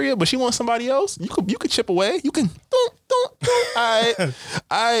criteria, but she wants somebody else, you could chip away. You can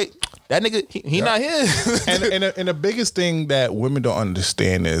I that nigga he not here. and the biggest thing that women don't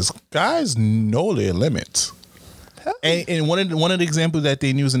understand is guys know their limits. And one of the examples that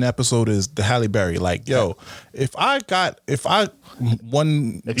they use in the episode is the Halle Berry. Like, yo, if you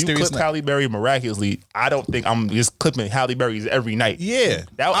clip Halle Berry miraculously, I don't think I'm just clipping Halle Berry's every night. Yeah,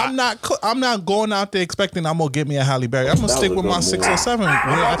 I'm not going out there expecting I'm gonna get me a Halle Berry. I'm gonna stick with my 6 or 7.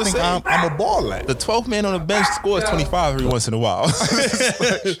 I think I'm a ball at. The 12th man on the bench scores 25 every once in a while.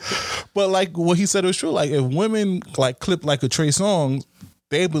 But like what he said was true. Like if women like clip like a Trey Songz,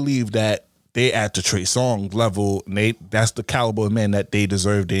 they believe that they at the Trey Songz level, and that's the caliber of men that they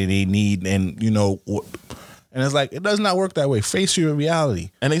deserve, that they need, and and it's like it does not work that way. Face your reality.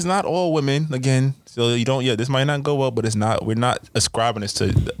 And it's not all women, again. So you don't. Yeah, this might not go well, but it's not. We're not ascribing this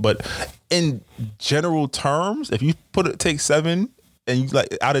to. But in general terms, if you take 7 and you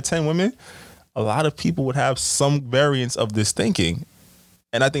like out of 10 women, a lot of people would have some variance of this thinking.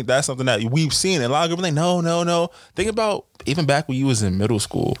 And I think that's something that we've seen. And a lot of people like, no. Think about even back when you was in middle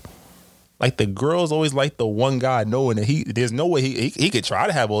school. Like the girls always like the one guy knowing that there's no way he could try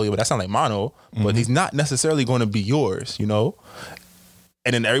to have all you, but that sounds like mono, but he's not necessarily going to be yours,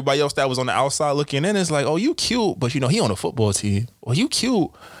 And then everybody else that was on the outside looking in is like, oh, you cute, but he on a football team. Well, you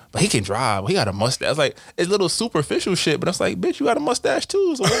cute, but he can drive. He got a mustache. It's like, it's little superficial shit, but it's like, bitch, you got a mustache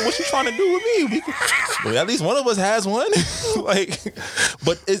too. So what you trying to do with me? Well, at least one of us has one. Like,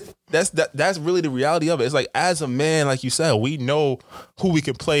 but that's really the reality of it. It's like, as a man, like you said, we know who we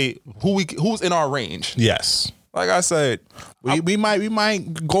can play, who's in our range. Yes. Like I said, we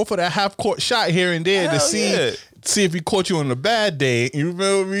might go for that half court shot here and there to see if he caught you on a bad day. You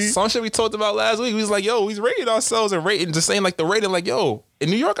feel me? Some shit we talked about last week. We was like, yo, he's rating ourselves and rating, just saying like the rating, like, yo, in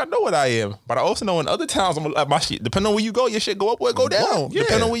New York, I know what I am, but I also know in other towns, I'm like, my shit, depending on where you go, your shit go up or it go down,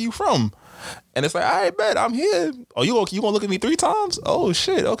 depending on where you from. And it's like, all right, bet, I'm here. Oh, you gonna look at me 3 times? Oh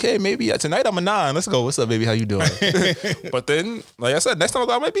shit, okay, maybe tonight I'm a 9. Let's go. What's up, baby? How you doing? But then, like I said, next time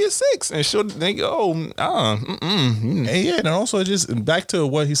I might be a 6, and she'll think, And also just back to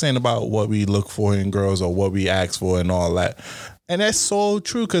what he's saying about what we look for in girls or what we ask for and all that. And that's so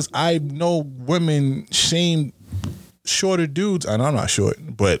true because I know women shame shorter dudes, and I'm not short,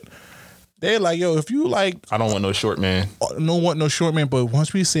 but they're like, yo, if you like... I don't want no short man. Don't want no short man, but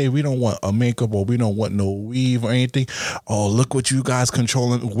once we say we don't want a makeup or we don't want no weave or anything, oh, look what you guys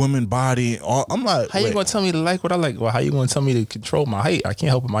controlling women body. I'm like... How you going to tell me to like what I like? Well, how you going to tell me to control my height? I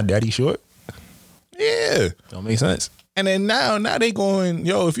can't help it. My daddy short. Yeah. Don't make sense. And then now they going,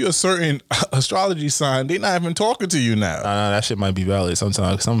 yo, if you're a certain astrology sign, they not even talking to you now. Nah, that shit might be valid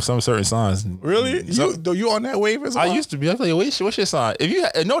sometimes. Some certain signs. Really? You on that wave as well? I used to be. I was like, what's your sign? If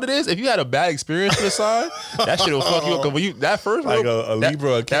you know what it is, if you had a bad experience with a sign, that shit will fuck you up. Cause when you that first like a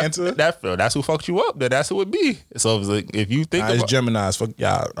Libra, a Cancer, that's who fucked you up. That's who it would be. So it's like if you think it's Gemini's, fuck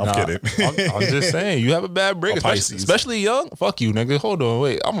y'all. I'm kidding. I'm just saying you have a bad break, especially young. Fuck you, nigga. Hold on,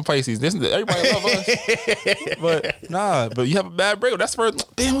 wait. I'm a Pisces. Everybody love us, but you have a bad break. That's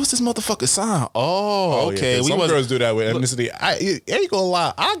first. Damn, what's this motherfucker sign? Oh, okay. Yeah, some girls do that with ethnicity. I ain't gonna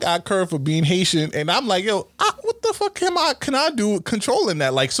lie. I got curved for being Haitian, and I'm like, yo, what the fuck can I do controlling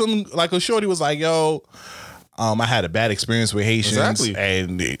that? Like a shorty was like, yo, I had a bad experience with Haitians,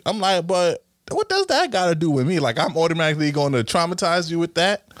 and I'm like, but what does that got to do with me? Like, I'm automatically going to traumatize you with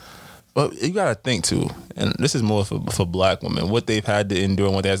that. But you gotta think too, and this is more for black women, what they've had to endure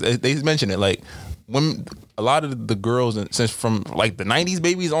and what they mentioned it, like when a lot of the girls since from like the 90s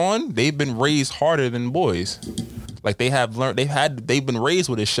babies on, they've been raised harder than boys. Like they've been raised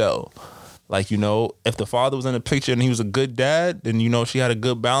with a shell. Like, if the father was in the picture and he was a good dad, then she had a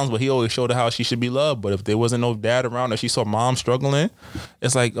good balance, but he always showed her how she should be loved. But if there wasn't no dad around and she saw mom struggling,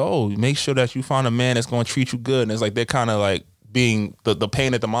 it's like, oh, make sure that you find a man that's gonna treat you good. And it's like they're kind of like being the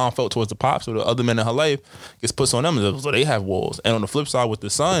pain that the mom felt towards the pops or the other men in her life gets put on them, so they have walls. And on the flip side with the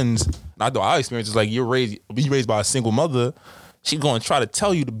sons, I know our experience is like you're raised by a single mother. She's going to try to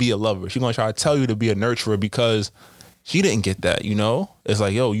tell you to be a lover. She's going to try to tell you to be a nurturer because she didn't get that, It's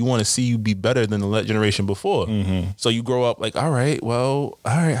like, yo, you want to see you be better than the generation before. Mm-hmm. So you grow up like, all right,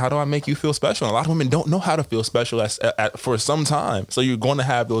 how do I make you feel special? And a lot of women don't know how to feel special for some time. So you're going to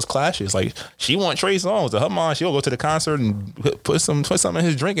have those clashes. Like, she wants Trey Songz. To her mom, she'll go to the concert and put something in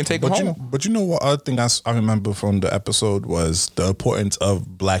his drink and take him home. But you know what other thing I remember from the episode was the importance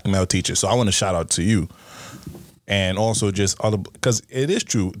of black male teachers. So I want to shout out to you. And also just other, because it is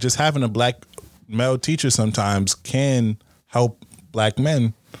true, just having a black male teacher sometimes can help black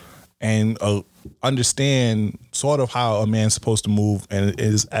men and understand sort of how a man's supposed to move, and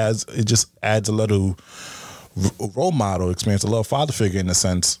it just adds a little role model experience, a little father figure in a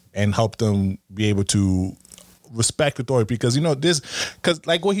sense, and help them be able to respect authority. Because because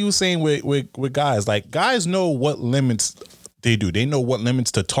like what he was saying with guys, like guys know what limits they do. They know what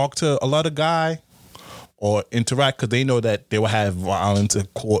limits to talk to a lot of guy or interact, because they know that they will have violence in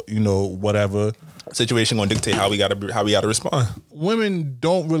court, whatever. Situation going to dictate how we got to respond. Women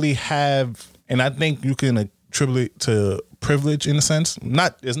don't really have, and I think you can attribute it to privilege in a sense.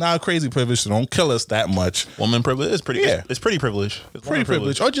 It's not a crazy privilege, so don't kill us that much. Woman privilege is pretty. Yeah, it's pretty privilege. It's pretty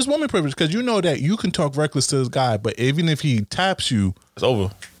privilege, or just woman privilege, because you know that you can talk reckless to this guy, but even if he taps you, it's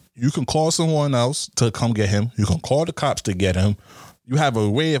over. You can call someone else to come get him. You can call the cops to get him. You have a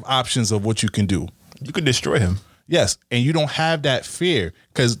array of options of what you can do. You can destroy him. Yes, and you don't have that fear,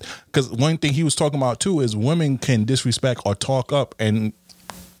 because one thing he was talking about too is women can disrespect or talk up, and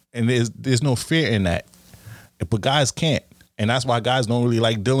there's no fear in that, but guys can't, and that's why guys don't really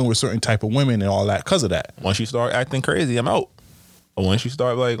like dealing with certain type of women and all that because of that. Once you start acting crazy, I'm out. Or once you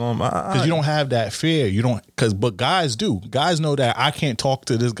start like because you don't have that fear, but guys do. Guys know that I can't talk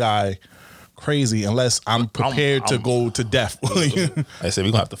to this guy crazy unless I'm prepared to go to death. I said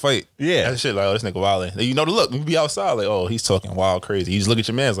we're gonna have to fight. Yeah, that shit like, oh, this nigga wilding. The look, you be outside like, oh, he's talking wild crazy. You just look at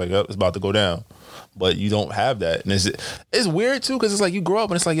your man's like, oh, it's about to go down. but you don't have that. And it's weird too, because it's like you grow up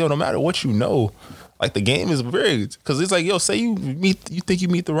and it's like, yo, no matter what you know, like the game is rigged. Because it's like, yo, say you think you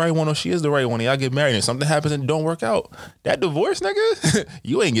meet the right one or she is the right one and y'all get married and something happens and it don't work out. That divorce, nigga,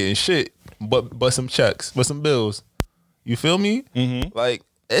 you ain't getting shit but some checks, but some bills. You feel me? Mm-hmm. Like,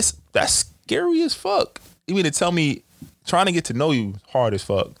 that's scary as fuck. You mean to tell me trying to get to know you hard as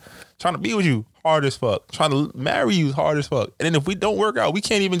fuck, trying to be with you hard as fuck, trying to marry you hard as fuck, and then if we don't work out, we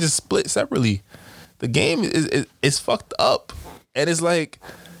can't even just split separately. The game is fucked up, and it's like,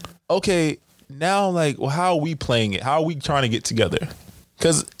 okay, now like, well, how are we playing it? How are we trying to get together?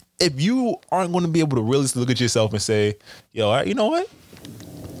 Because if you aren't going to be able to really look at yourself and say, yo, all right, you know what?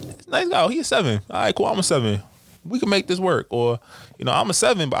 Nice guy. Oh, he's a 7. All right, cool. I'm a 7. We can make this work. Or, you know, I'm a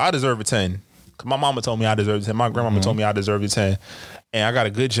 7, but I deserve a 10. Cause my mama told me I deserve a 10. My grandmama told me I deserve a 10. And I got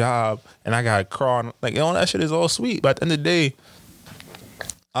a good job and I got a car. Like, you know, that shit is all sweet. But at the end of the day,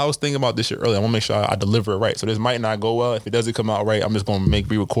 I was thinking about this shit earlier. I want to make sure I deliver it right. So this might not go well. If it doesn't come out right, I'm just going to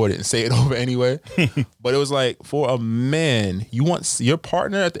re-record it and say it over anyway. But it was like, for a man, you want your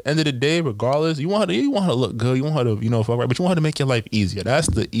partner at the end of the day, regardless, you want her to look good. You want her to, you know, fuck right, but you want her to make your life easier. That's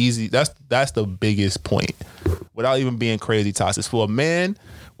the biggest point. Without even being crazy toxic. For a man,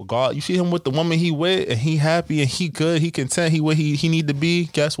 regardless, you see him with the woman he with and he happy and he good, he content, he where he need to be,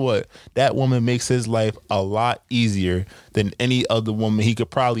 guess what? That woman makes his life a lot easier than any other woman he could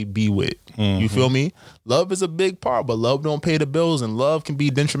probably be with. Mm-hmm. You feel me? Love is a big part, but love don't pay the bills and love can be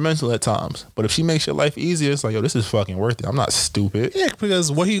detrimental at times. But if she makes your life easier, it's like, yo, this is fucking worth it. I'm not stupid. Yeah, because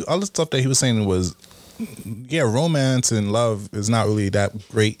all the stuff that he was saying was, yeah, romance and love is not really that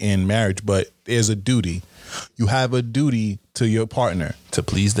great in marriage, but there's a duty. You have a duty to your partner to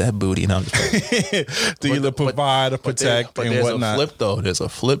please that booty. No, to either provide or protect and whatnot. There's a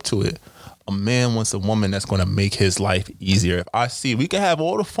flip to it. A man wants a woman that's going to make his life easier. If I see, we can have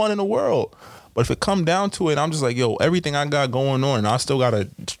all the fun in the world, but if it come down to it, I'm just like, yo, everything I got going on, and I still got to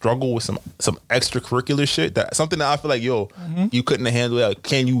struggle with some extracurricular shit, that something that I feel like, yo, you couldn't have handled that.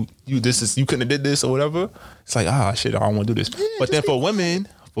 Can you couldn't have did this or whatever. It's like, shit, I don't want to do this. Yeah, but then for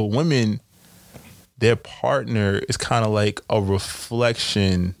women, their partner is kind of like a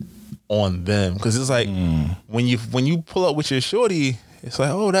reflection on them, because it's like when you pull up with your shorty, it's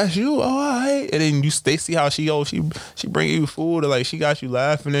like, oh, that's you, oh, all right, and then they see how she bring you food, or like she got you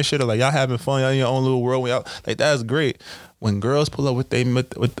laughing and shit, or like y'all having fun, y'all in your own little world, like that's great. When girls pull up with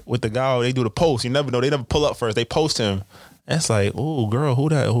the guy, they do the post. You never know, they never pull up first, they post him. And it's like, oh, girl, who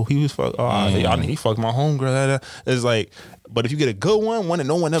that? Oh, he was fuck. Oh, he fucked my homegirl. It's like, but if you get a good one that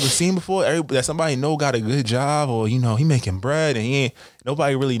no one ever seen before, that somebody know got a good job, or you know he making bread and he ain't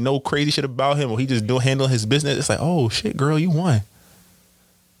nobody really know crazy shit about him, or he just handling his business. It's like, oh shit, girl, you won.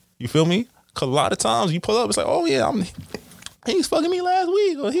 You feel me? Cause a lot of times you pull up, it's like, oh yeah, he was fucking me last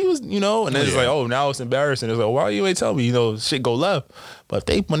week, or he was, you know, and then it's like, oh, now it's embarrassing. It's like, why you ain't tell me, you know, shit go left. But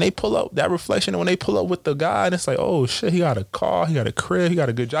when they pull up that reflection, and when they pull up with the guy, and it's like, oh shit, he got a car, he got a crib, he got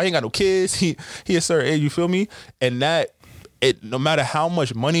a good job, he ain't got no kids, he a certain age, you feel me? And no matter how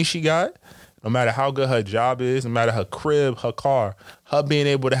much money she got, no matter how good her job is, no matter her crib, her car, her being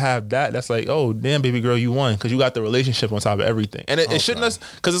able to have that's like, oh damn, baby girl, you won, because you got the relationship on top of everything. And it shouldn't,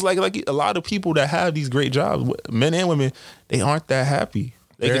 because it's like a lot of people that have these great jobs, men and women, they aren't that happy.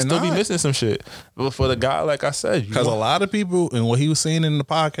 They can still be missing some shit. But for the guy, like I said, because a lot of people, and what he was saying in the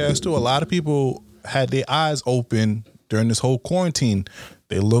podcast too, a lot of people had their eyes open during this whole quarantine.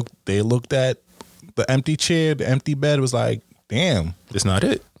 They looked at the empty chair, the empty bed, was like, damn, it's not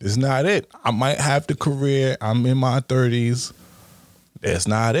it. It's not it. I might have the career. I'm in my 30s. That's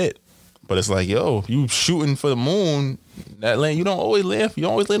not it. But it's like, yo, you shooting for the moon, that land, you don't always land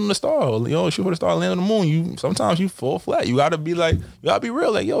on the star. You don't shoot for the star, land on the moon. Sometimes you fall flat. You gotta be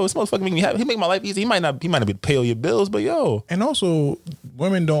real. Like, yo, this motherfucker make me happy. He make my life easy. He might not be able to pay all your bills, but yo. And also,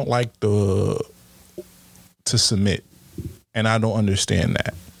 women don't like to submit. And I don't understand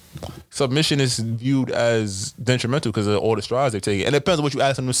that. Submission is viewed as detrimental because of all the strides they've taken. And it depends on what you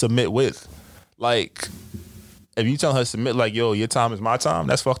ask them to submit with. Like, if you tell her to submit like, yo, your time is my time,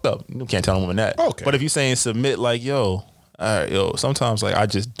 that's fucked up. You can't tell a woman that. Okay. But if you're saying submit like, yo, all right, yo, sometimes like I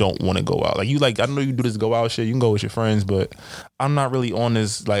just don't want to go out. Like, I know you do this go out shit. You can go with your friends, but I'm not really on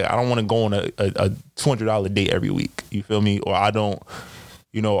this. Like, I don't want to go on a $200 date every week. You feel me? Or I don't,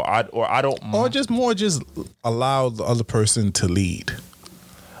 you know, or just allow the other person to lead.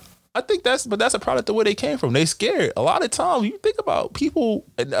 I think that's a product of where they came from. They scared. A lot of times, you think about people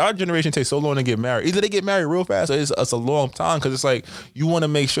in our generation takes so long to get married. Either they get married real fast, or it's a long time, because it's like you want to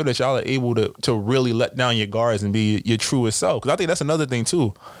make sure that y'all are able to really let down your guards and be your truest self. Because I think that's another thing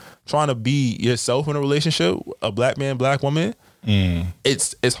too. Trying to be yourself in a relationship, a black man, black woman,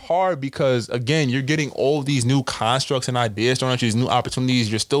 It's hard because, again, you're getting all these new constructs and ideas thrown at you, these new opportunities.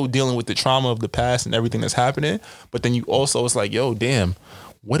 You're still dealing with the trauma of the past and everything that's happening. But then you also, it's like, yo, damn,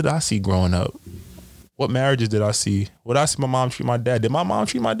 what did I see growing up? What marriages did I see? What did I see my mom treat my dad? Did my mom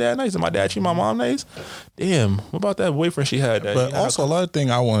treat my dad nice? Did my dad treat my mom nice? Damn, what about that boyfriend she had? But also, a lot of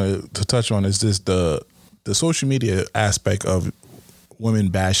thing I wanted to touch on is just the social media aspect of women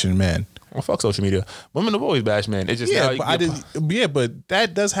bashing men. Well, fuck social media. Women have always bashed men. It's just but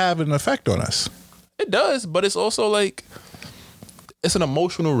that does have an effect on us. It does, but it's also like it's an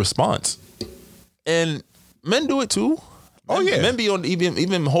emotional response, and men do it too. Men be on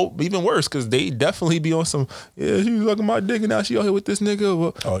even worse because they definitely be on some. Yeah, she was sucking my dick and now she out here with this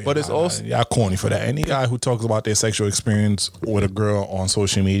nigga. But it's also y'all corny for that. Any guy who talks about their sexual experience with a girl on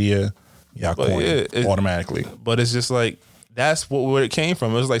social media, y'all corny automatically. But it's just like. That's where it came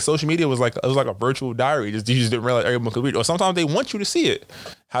from. It was like social media was like a virtual diary. You just didn't realize everyone could read it. Or sometimes they want you to see it.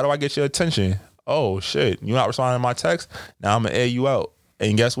 How do I get your attention? Oh shit, you're not responding to my text. Now I'm gonna air you out.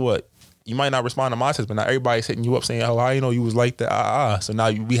 And guess what? You might not respond to my text, but now everybody's hitting you up saying, "Oh, how you know you was like that?" So now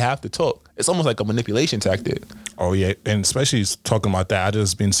we have to talk. It's almost like a manipulation tactic. Oh yeah, and especially talking about that, I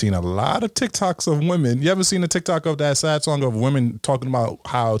just been seeing a lot of TikToks of women. You ever seen a TikTok of that sad song of women talking about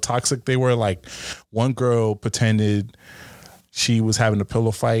how toxic they were? Like one girl pretended she was having a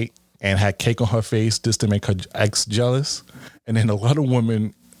pillow fight and had cake on her face just to make her ex jealous. And then a lot of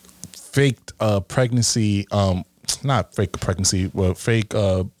women faked pregnancy, not fake pregnancy, but fake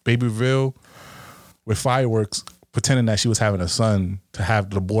baby reveal with fireworks, pretending that she was having a son to have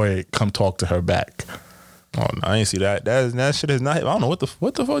the boy come talk to her back. Oh, no, I ain't see that. That shit is not. I don't know what the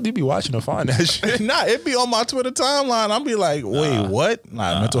fuck do you be watching to find that shit. Nah, it be on my Twitter timeline. I'll be like, wait, what?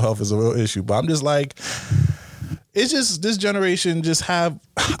 Nah, mental health is a real issue. But I'm just like, it's just this generation just have.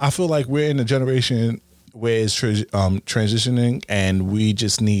 I feel like we're in a generation where it's transitioning, and we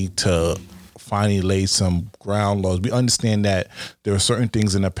just need to finally lay some ground laws. We understand that there are certain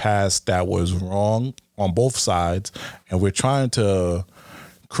things in the past that was wrong on both sides, and we're trying to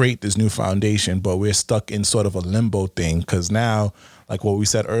create this new foundation, but we're stuck in sort of a limbo thing because now, like what we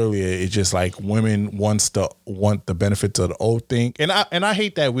said earlier, it's just like women want the benefits of the old thing, and I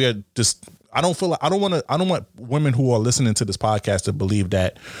hate that we're just. I don't want women who are listening to this podcast to believe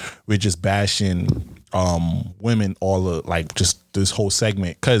that we're just bashing women like just this whole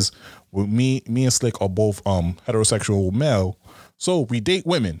segment, because me and Slick are both heterosexual male, so we date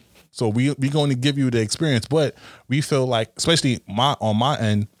women, so we going to give you the experience, but we feel like, especially on my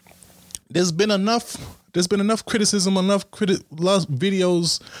end, there's been enough criticism, enough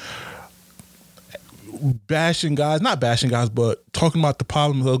videos bashing guys, not bashing guys, but talking about the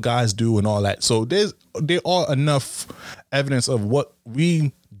problems those guys do and all that. So there are enough evidence of what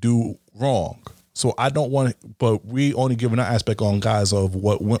we do wrong. So I don't want, but we only give an aspect on guys of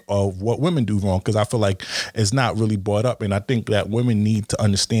what women do wrong, because I feel like it's not really brought up, and I think that women need to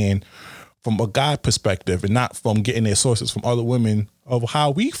understand from a guy perspective and not from getting their sources from other women of how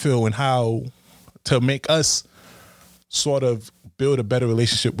we feel and how to make us sort of build a better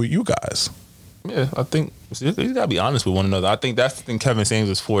relationship with you guys. Yeah, I think you gotta be honest with one another. I think that's the thing Kevin Samuels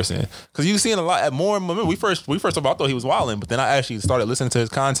was forcing, because you've seen a lot more. We first of all, I thought he was wilding, but then I actually started listening to his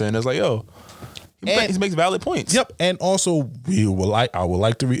content, and it's like, yo, he makes valid points. Yep, and also I would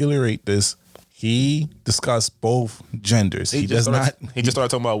like to reiterate this. He discussed both genders. He just started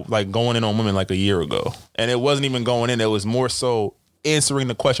talking about like going in on women like a year ago, and it wasn't even going in. It was more so answering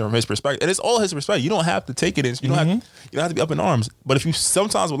the question from his perspective, and it's all his perspective. You don't have to take it in. You don't have to be up in arms. But if you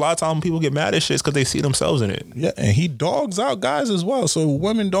sometimes a lot of times when people get mad at shit, it's because they see themselves in it. Yeah, and he dogs out guys as well. So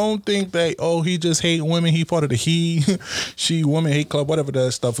women don't think that he just hate women. He part of the she woman hate club, whatever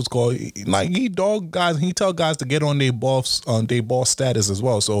that stuff is called. Like he dog guys. And he tell guys to get on their boss status as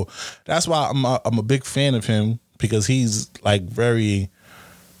well. So that's why I'm a big fan of him, because he's like very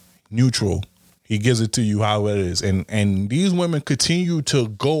neutral. He gives it to you how it is. And these women continue to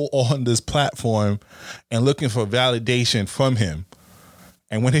go on this platform and looking for validation from him.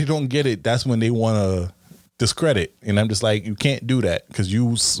 And when they don't get it, that's when they want to discredit. And I'm just like, you can't do that, because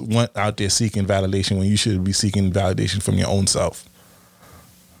you went out there seeking validation when you should be seeking validation from your own self.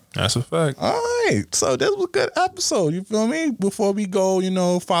 That's a fact. All right. So this was a good episode. You feel me? Before we go,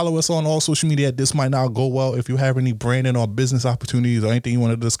 follow us on all social media at This Might Not Go Well. If you have any branding or business opportunities or anything you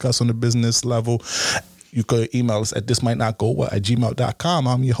want to discuss on the business level, you could email us at thismightnotgowell@gmail.com.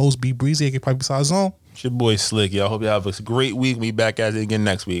 I'm your host, B Breezy, aka Pipe Sazon. It's your boy Slick. Y'all hope you have a great week. We back at it again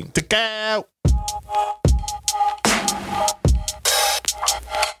next week. Take out.